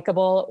being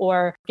likable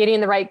or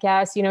getting the right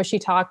guests. She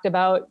talked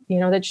about,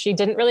 that she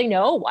didn't really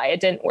know why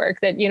it didn't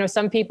work, that,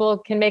 some people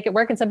can make it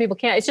work and some people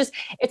can't.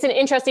 It's an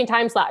interesting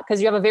time slot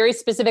because you have a very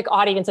specific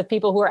audience of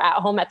people who are at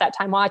home at that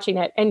time watching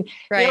it. And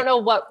you don't know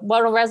what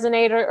will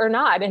resonate or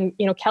not. And,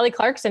 Kelly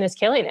Clarkson is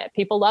killing it.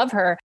 People love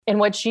her and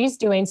what she's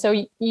doing. So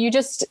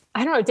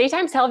I don't know,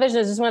 daytime television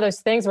is just one of those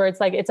things where it's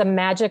like, it's a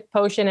magic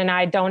potion and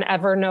I don't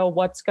ever know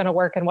what's going to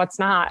work and what's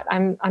not.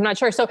 I'm not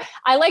sure. So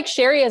I like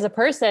Sherri as a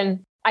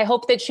person. I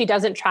hope that she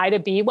doesn't try to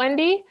be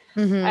Wendy.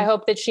 Mm-hmm. I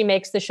hope that she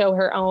makes the show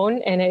her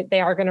own, and they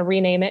are going to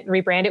rename it and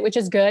rebrand it, which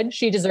is good.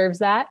 She deserves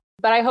that.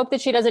 But I hope that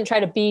she doesn't try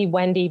to be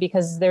Wendy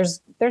because there's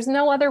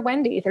no other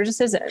Wendy. There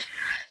just isn't.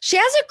 She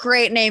has a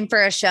great name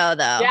for a show,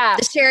 though. Yeah.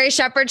 The Sherri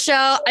Shepherd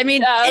Show. I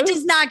mean, it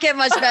does not get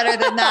much better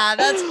than that.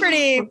 That's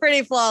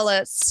pretty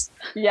flawless.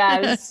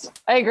 Yes,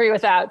 I agree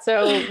with that.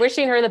 So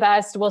wishing her the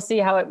best. We'll see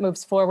how it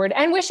moves forward.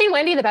 And wishing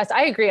Wendy the best.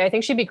 I agree. I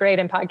think she'd be great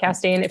in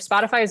podcasting. If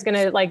Spotify is going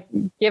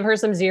to give her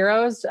some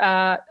zeros,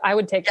 I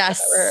would take that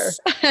over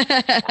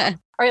her.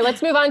 All right,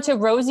 let's move on to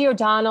Rosie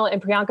O'Donnell and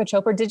Priyanka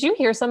Chopra. Did you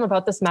hear some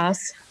about this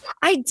mess?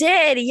 I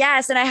did,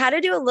 yes. And I had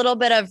to do a little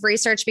bit of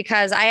research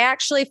because I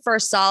actually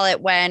first saw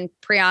it when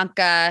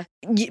Priyanka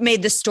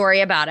made the story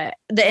about it,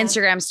 the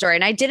Instagram story.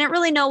 And I didn't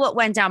really know what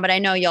went down, but I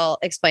know you'll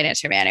explain it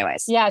to me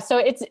anyways. Yeah,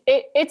 so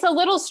it's a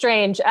little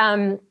strange.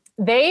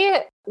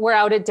 They were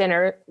out at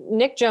dinner.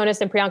 Nick Jonas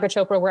and Priyanka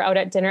Chopra were out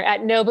at dinner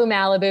at Nobu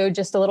Malibu.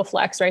 Just a little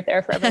flex right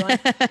there for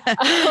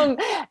everyone.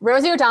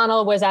 Rosie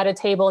O'Donnell was at a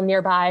table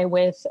nearby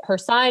with her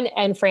son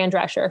and Fran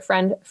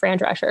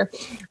Drescher.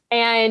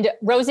 And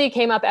Rosie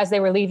came up as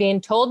they were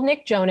leaving, told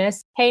Nick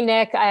Jonas, "Hey,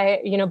 Nick,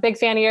 big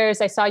fan of yours.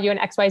 I saw you in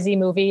XYZ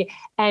movie.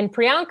 And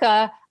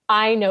Priyanka,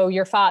 I know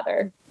your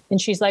father." And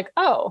she's like,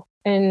 "Oh."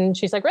 And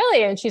she's like,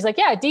 "Really?" And she's like,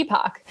 "Yeah,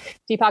 Deepak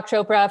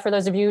Chopra, for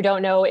those of you who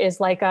don't know, is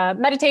like a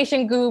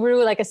meditation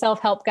guru, like a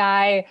self-help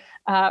guy.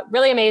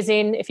 Really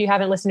amazing. If you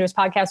haven't listened to his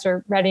podcast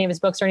or read any of his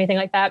books or anything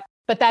like that,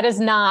 but that is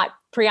not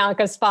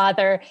Priyanka's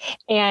father."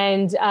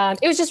 And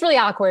it was just really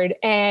awkward.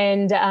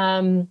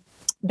 And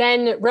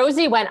then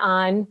Rosie went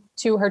on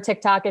to her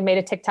TikTok and made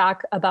a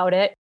TikTok about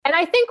it. And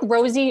I think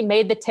Rosie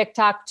made the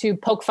TikTok to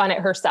poke fun at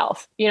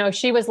herself.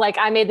 She was like,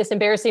 "I made this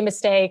embarrassing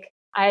mistake.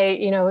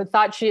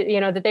 thought she,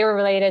 that they were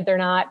related. They're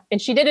not.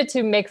 And she did it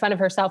to make fun of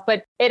herself,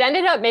 but it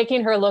ended up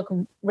making her look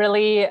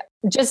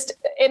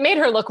it made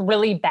her look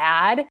really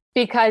bad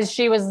because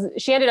she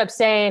ended up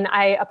saying,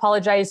 I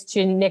apologize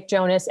to Nick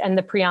Jonas and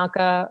the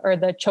Priyanka or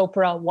the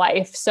Chopra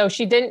wife. So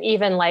she didn't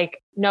even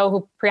know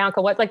who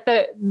Priyanka was. Like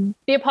the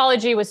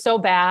apology was so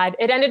bad.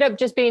 It ended up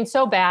just being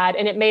so bad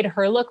and it made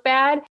her look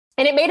bad.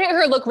 And it made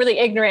her look really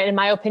ignorant, in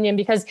my opinion,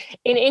 because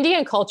in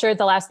Indian culture,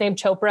 the last name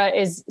Chopra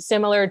is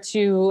similar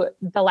to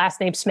the last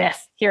name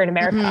Smith here in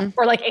America,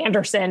 or like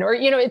Anderson, or,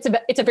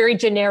 it's a very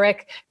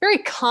generic, very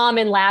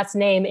common last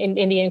name in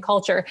Indian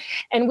culture.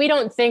 And we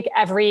don't think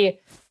every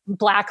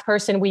Black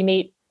person we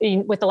meet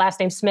with the last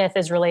name Smith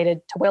is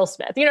related to Will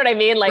Smith. You know what I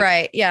mean?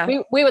 Right. Yeah.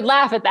 We would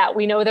laugh at that.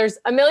 We know there's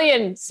a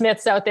million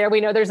Smiths out there.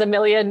 We know there's a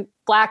million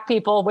Black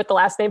people with the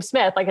last name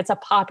Smith. Like, it's a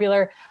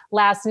popular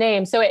last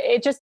name. So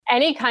it just,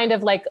 any kind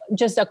of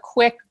just a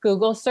quick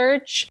Google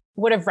search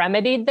would have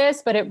remedied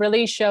this, but it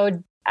really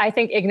showed, I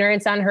think,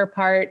 ignorance on her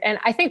part. And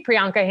I think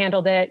Priyanka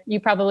handled it.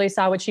 You probably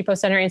saw what she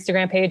posted on her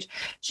Instagram page.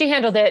 She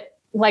handled it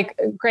like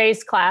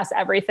Grace class,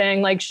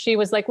 everything. Like, she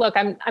was like, look,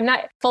 I'm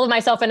not full of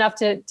myself enough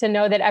to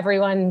know that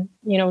everyone,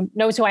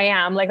 knows who I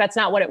am. Like, that's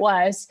not what it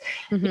was.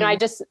 I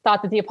just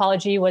thought that the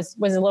apology was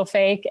a little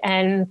fake,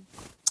 and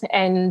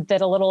that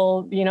a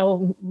little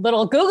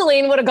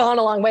Googling would have gone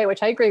a long way,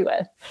 which I agree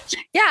with.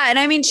 Yeah. And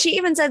I mean, she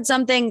even said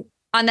something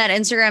on that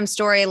Instagram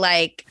story,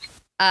 like,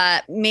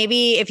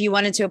 maybe if you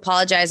wanted to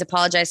apologize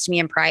to me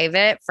in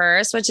private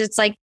first, which it's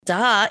like,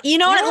 duh,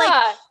 what?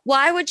 Like,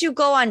 why would you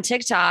go on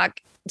TikTok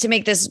to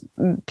make this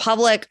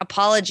public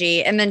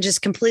apology and then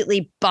just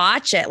completely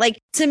botch it?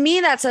 Like, to me,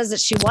 that says that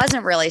she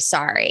wasn't really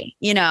sorry,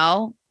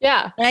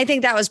 Yeah. And I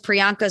think that was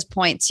Priyanka's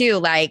point too.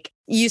 Like,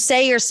 you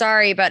say you're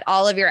sorry, but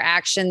all of your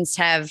actions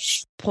have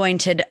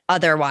pointed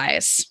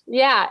otherwise.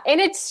 Yeah. And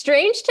it's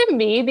strange to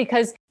me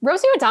because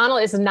Rosie O'Donnell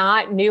is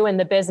not new in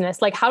the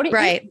business. Like, how do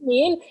you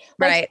mean?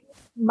 Right.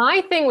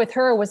 My thing with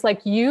her was like,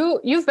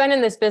 you've been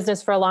in this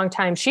business for a long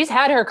time. She's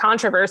had her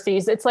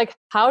controversies. It's like,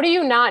 how do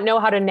you not know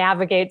how to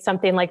navigate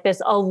something like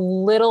this a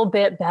little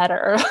bit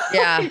better?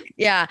 Yeah.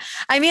 Yeah.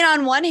 I mean,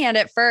 on one hand,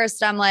 at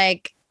first, I'm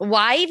like,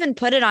 why even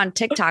put it on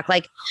TikTok?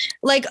 Like,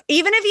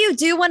 even if you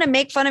do want to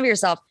make fun of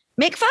yourself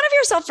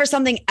for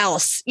something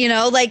else,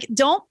 like,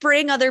 don't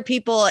bring other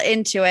people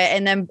into it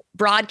and then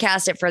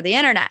broadcast it for the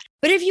internet.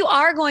 But if you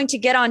are going to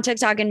get on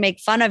TikTok and make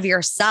fun of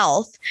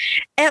yourself,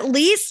 at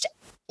least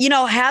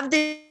have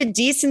the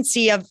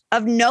decency of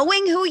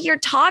knowing who you're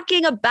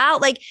talking about.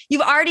 Like,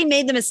 you've already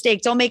made the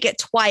mistake. Don't make it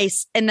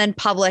twice and then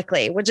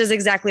publicly, which is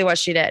exactly what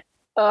she did.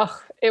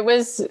 Oh, it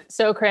was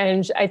so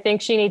cringe. I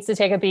think she needs to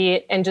take a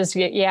beat and just,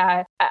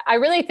 I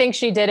really think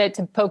she did it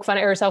to poke fun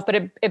at herself, but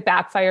it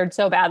backfired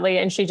so badly.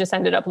 And she just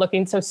ended up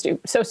looking so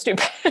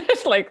stupid.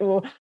 Like,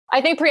 ooh. I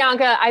think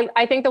Priyanka,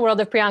 I think the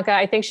world of Priyanka.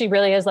 I think she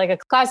really is like a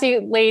classy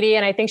lady.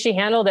 And I think she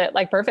handled it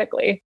like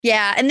perfectly.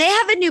 Yeah. And they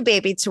have a new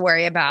baby to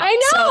worry about. I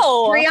know.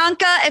 So,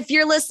 Priyanka, if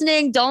you're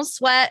listening, don't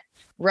sweat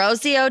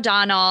Rosie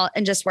O'Donnell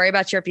and just worry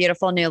about your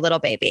beautiful new little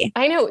baby.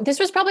 I know. This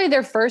was probably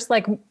their first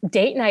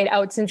date night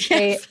out since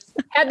they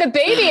had the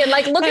baby. And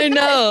look at I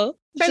know.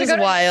 This is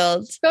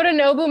wild. Go to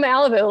Nobu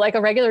Malibu like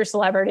a regular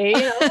celebrity.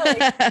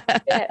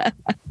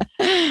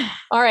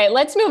 All right,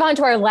 let's move on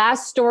to our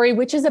last story,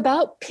 which is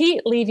about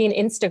Pete leaving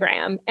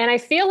Instagram. And I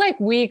feel like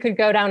we could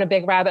go down a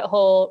big rabbit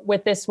hole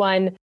with this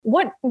one.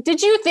 What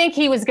did you think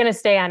he was going to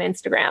stay on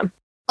Instagram?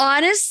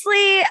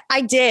 Honestly,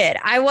 I did.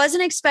 I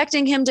wasn't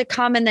expecting him to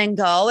come and then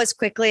go as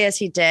quickly as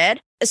he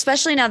did,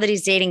 especially now that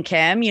he's dating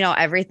Kim.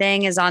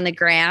 Everything is on the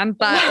gram.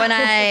 But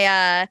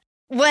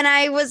when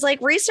I was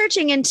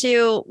researching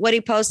into what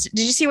he posted,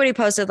 did you see what he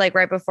posted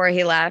right before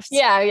he left?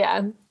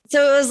 Yeah.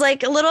 So it was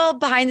a little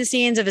behind the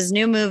scenes of his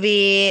new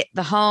movie,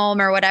 The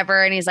Home or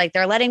whatever. And he's like,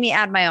 they're letting me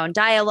add my own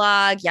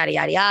dialogue, yada,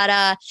 yada,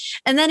 yada.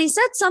 And then he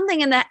said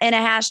something in a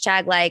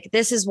hashtag like,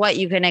 this is what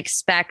you can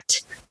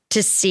expect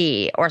to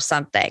see or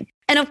something.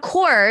 And of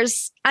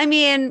course, I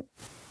mean,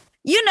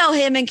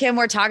 him and Kim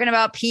were talking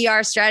about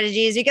PR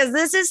strategies because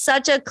this is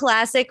such a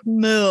classic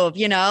move,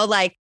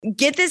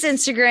 get this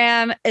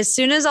Instagram as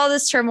soon as all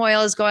this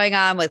turmoil is going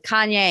on with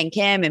Kanye and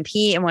Kim and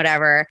Pete and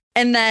whatever.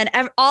 And then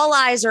all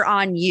eyes are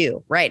on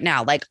you right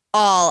now.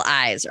 All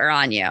eyes are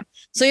on you.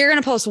 So you're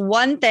going to post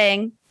one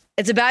thing.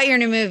 It's about your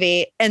new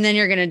movie. And then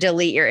you're going to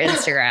delete your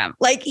Instagram.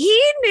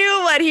 He knew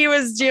what he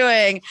was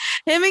doing.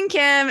 Him and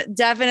Kim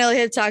definitely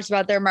had talked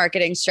about their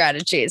marketing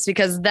strategies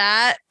because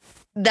that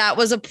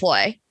was a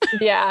ploy.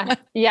 Yeah,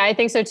 I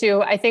think so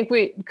too. I think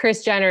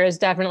Kris Jenner has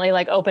definitely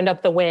opened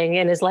up the wing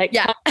and is come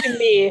to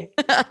me,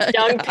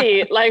 young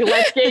Pete.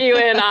 Let's get you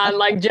in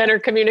on Jenner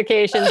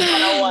Communications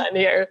 101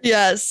 here.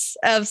 Yes,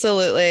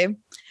 absolutely.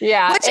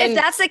 Yeah. Which, if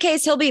that's the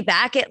case, he'll be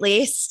back at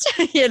least.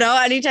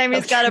 Anytime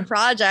he's got a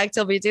project,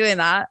 he'll be doing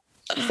that.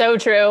 So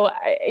true.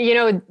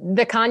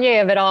 The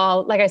Kanye of it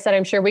all, like I said,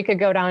 I'm sure we could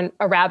go down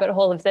a rabbit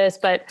hole of this,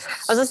 but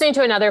I was listening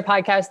to another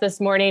podcast this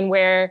morning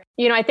where,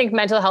 I think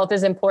mental health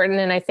is important.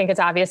 And I think it's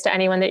obvious to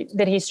anyone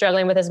that he's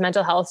struggling with his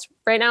mental health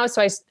right now.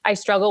 So I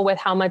struggle with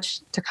how much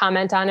to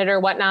comment on it or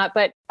whatnot.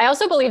 But I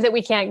also believe that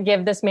we can't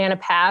give this man a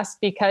pass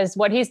because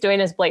what he's doing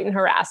is blatant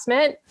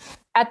harassment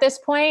at this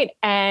point.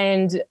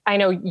 And I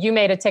know you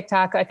made a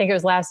TikTok, I think it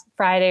was last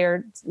Friday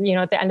or,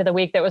 at the end of the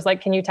week that was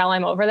like, can you tell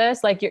I'm over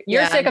this? Like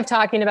you're sick of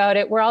talking about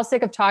it. We're all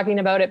sick of talking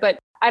about it. But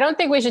I don't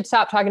think we should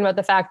stop talking about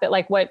the fact that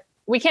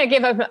we can't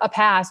give him a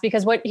pass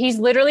because he's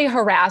literally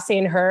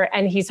harassing her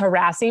and he's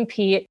harassing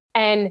Pete.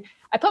 And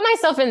I put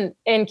myself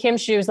in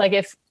Kim's shoes. Like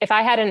if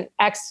I had an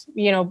ex,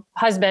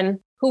 husband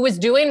who was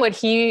doing what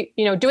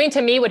doing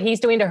to me, what he's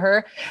doing to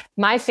her,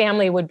 my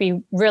family would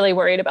be really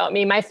worried about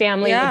me. My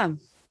family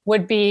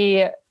would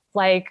be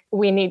like,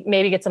 we need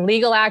maybe get some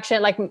legal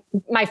action. Like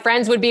my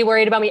friends would be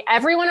worried about me.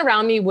 Everyone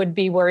around me would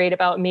be worried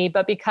about me.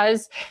 But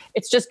because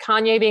it's just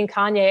Kanye being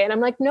Kanye. And I'm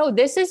like, no,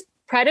 this is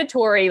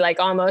predatory, like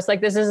almost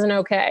like this isn't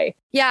okay.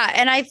 Yeah.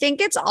 And I think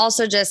it's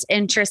also just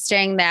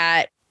interesting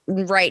that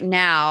right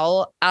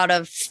now, out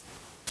of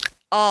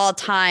all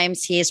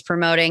times, he's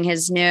promoting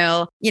his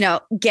new,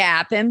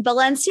 Gap and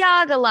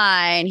Balenciaga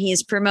line.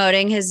 He's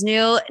promoting his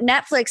new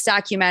Netflix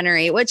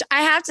documentary, which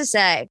I have to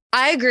say,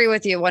 I agree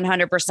with you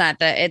 100%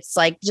 that it's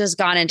just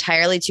gone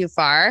entirely too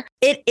far.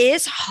 It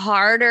is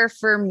harder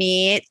for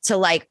me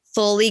to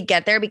fully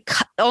get there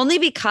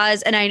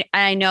because, and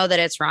I know that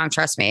it's wrong.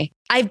 Trust me.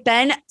 I've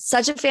been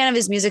such a fan of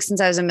his music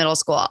since I was in middle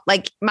school,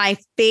 my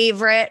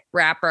favorite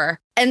rapper.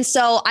 And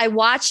so I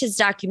watched his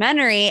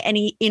documentary and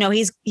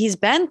he's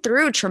been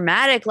through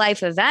traumatic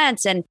life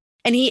events and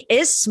he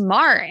is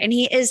smart and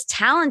he is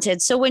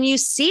talented. So when you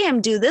see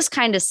him do this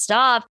kind of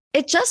stuff,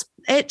 it just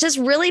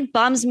really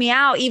bums me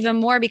out even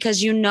more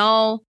because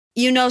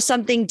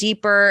something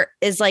deeper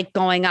is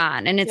going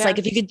on. And it's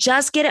if you could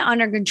just get it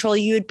under control,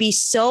 you would be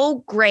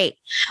so great.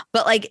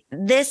 But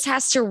this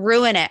has to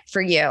ruin it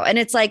for you. And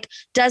it's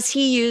does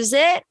he use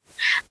it,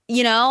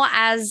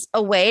 as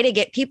a way to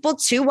get people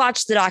to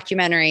watch the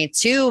documentary,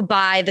 to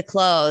buy the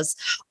clothes?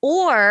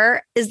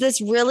 Or is this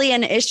really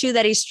an issue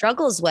that he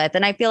struggles with?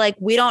 And I feel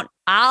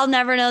I'll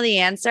never know the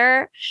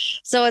answer.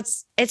 So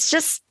it's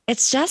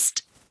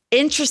just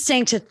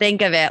interesting to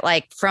think of it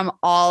from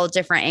all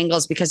different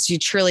angles because you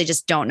truly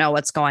just don't know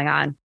what's going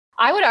on.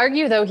 I would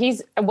argue though,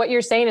 what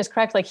you're saying is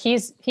correct.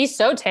 He's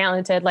so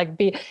talented,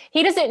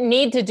 he doesn't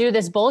need to do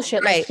this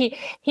bullshit. Right.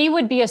 He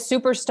would be a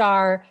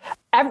superstar.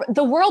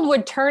 The world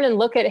would turn and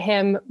look at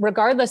him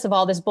regardless of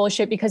all this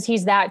bullshit because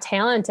he's that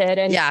talented.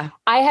 And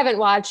I haven't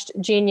watched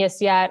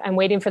Genius yet. I'm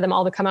waiting for them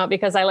all to come out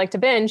because I like to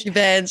binge.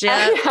 But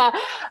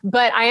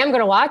I am going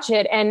to watch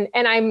it. And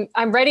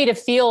I'm ready to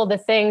feel the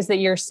things that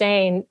you're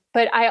saying.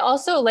 But I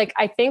also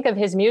I think of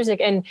his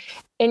music and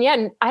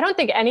I don't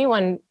think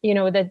anyone,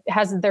 that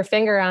has their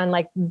finger on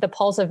the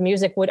pulse of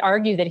music would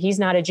argue that he's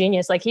not a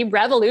genius. He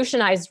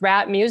revolutionized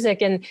rap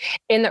music in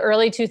the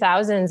early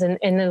 2000s and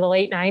in the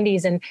late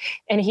 90s.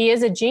 And he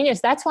is a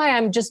genius. That's why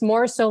I'm just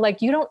more so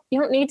you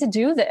don't need to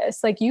do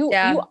this. You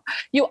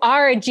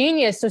are a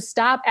genius. So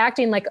stop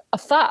acting like a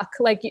fuck.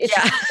 It's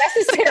not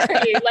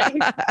necessary.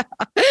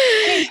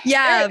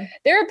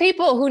 There are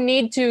people who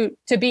need to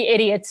be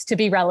idiots to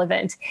be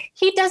relevant.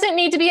 He doesn't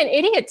need to be an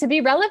idiot to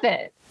be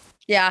relevant.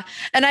 Yeah.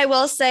 And I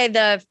will say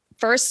the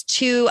first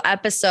 2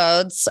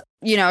 episodes,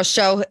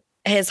 show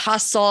his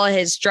hustle,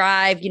 his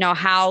drive,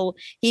 how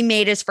he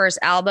made his first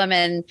album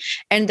and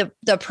the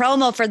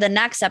promo for the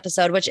next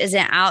episode, which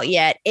isn't out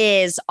yet,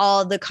 is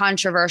all the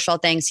controversial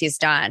things he's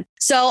done.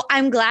 So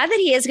I'm glad that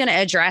he is going to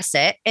address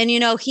it. And,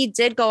 he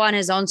did go on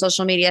his own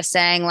social media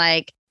saying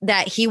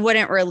that he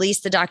wouldn't release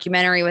the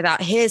documentary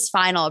without his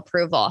final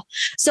approval.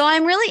 So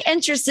I'm really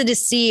interested to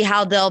see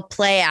how they'll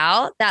play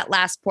out that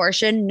last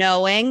portion,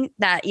 knowing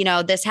that,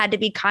 this had to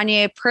be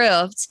Kanye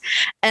approved.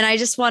 And I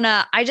just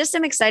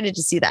am excited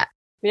to see that.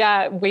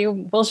 Yeah,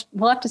 we'll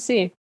have to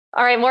see.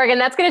 All right, Morgan,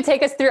 that's going to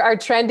take us through our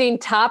trending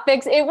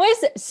topics. It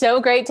was so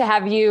great to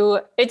have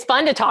you. It's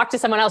fun to talk to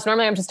someone else.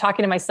 Normally I'm just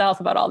talking to myself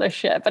about all this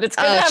shit, but it's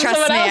good to have trust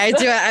someone me, else. I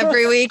do it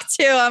every week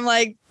too. I'm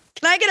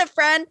can I get a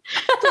friend,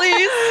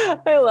 please?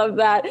 I love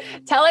that.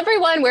 Tell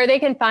everyone where they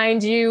can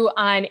find you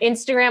on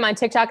Instagram, on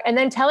TikTok, and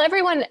then tell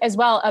everyone as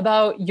well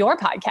about your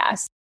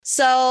podcast.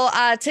 So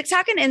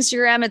TikTok and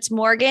Instagram, it's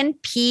Morgan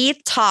P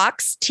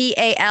Talks,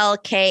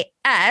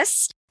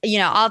 TALKS.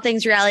 All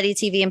things reality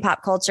TV and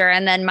pop culture.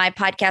 And then my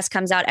podcast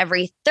comes out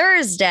every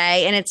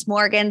Thursday and it's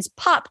Morgan's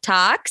Pop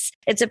Talks.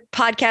 It's a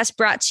podcast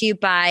brought to you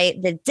by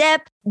The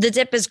Dip. The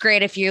Dip is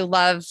great if you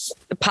love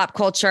pop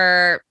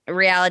culture,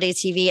 reality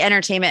TV,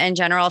 entertainment in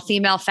general,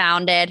 female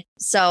founded.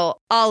 So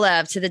all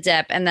love to The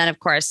Dip. And then, of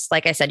course,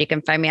 like I said, you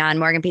can find me on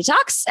Morgan P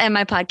Talks and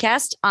my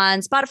podcast on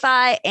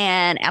Spotify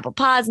and Apple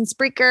Pods and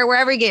Spreaker,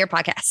 wherever you get your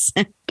podcasts.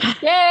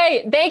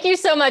 Yay. Thank you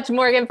so much,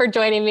 Morgan, for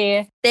joining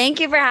me. Thank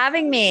you for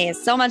having me.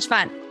 So much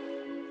fun.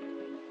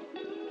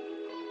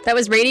 That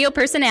was radio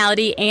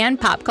personality and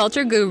pop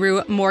culture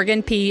guru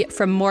Morgan P.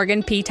 from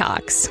Morgan P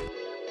Talks.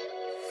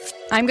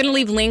 I'm going to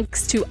leave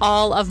links to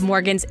all of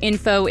Morgan's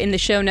info in the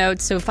show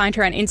notes. So find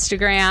her on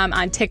Instagram,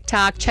 on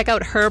TikTok. Check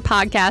out her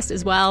podcast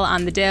as well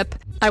on The Dip.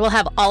 I will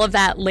have all of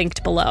that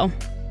linked below.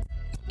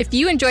 If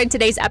you enjoyed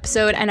today's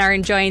episode and are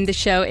enjoying the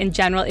show in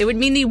general, it would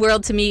mean the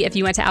world to me if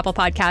you went to Apple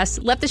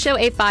Podcasts, left the show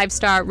a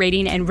 5-star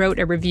rating, and wrote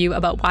a review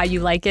about why you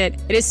like it.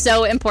 It is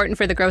so important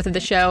for the growth of the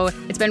show.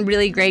 It's been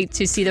really great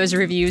to see those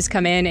reviews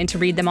come in and to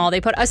read them all. They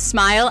put a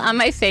smile on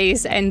my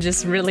face and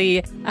just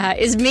really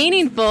is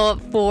meaningful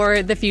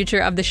for the future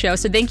of the show.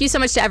 So thank you so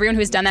much to everyone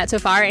who's done that so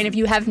far. And if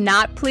you have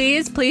not,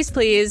 please, please,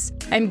 please,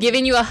 I'm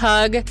giving you a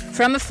hug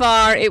from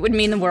afar. It would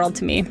mean the world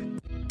to me.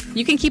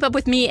 You can keep up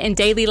with me in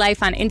daily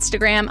life on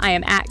Instagram. I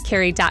am at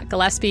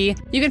Carrie.Gillespie.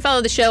 You can follow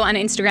the show on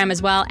Instagram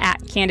as well,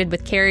 at Candid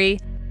with Carrie.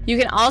 You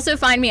can also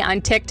find me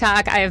on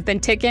TikTok. I have been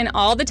ticking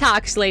all the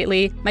talks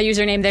lately. My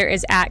username there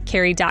is at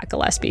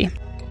Carrie.Gillespie.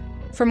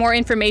 For more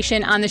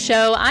information on the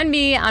show, on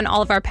me, on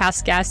all of our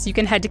past guests, you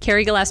can head to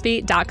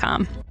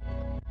CarrieGillespie.com.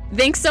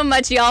 Thanks so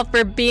much, y'all,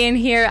 for being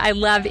here. I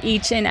love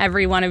each and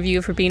every one of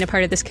you for being a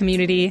part of this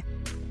community.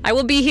 I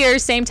will be here,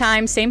 same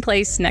time, same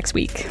place next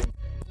week.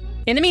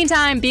 In the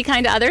meantime, be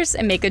kind to others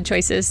and make good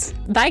choices.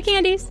 Bye,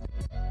 candies.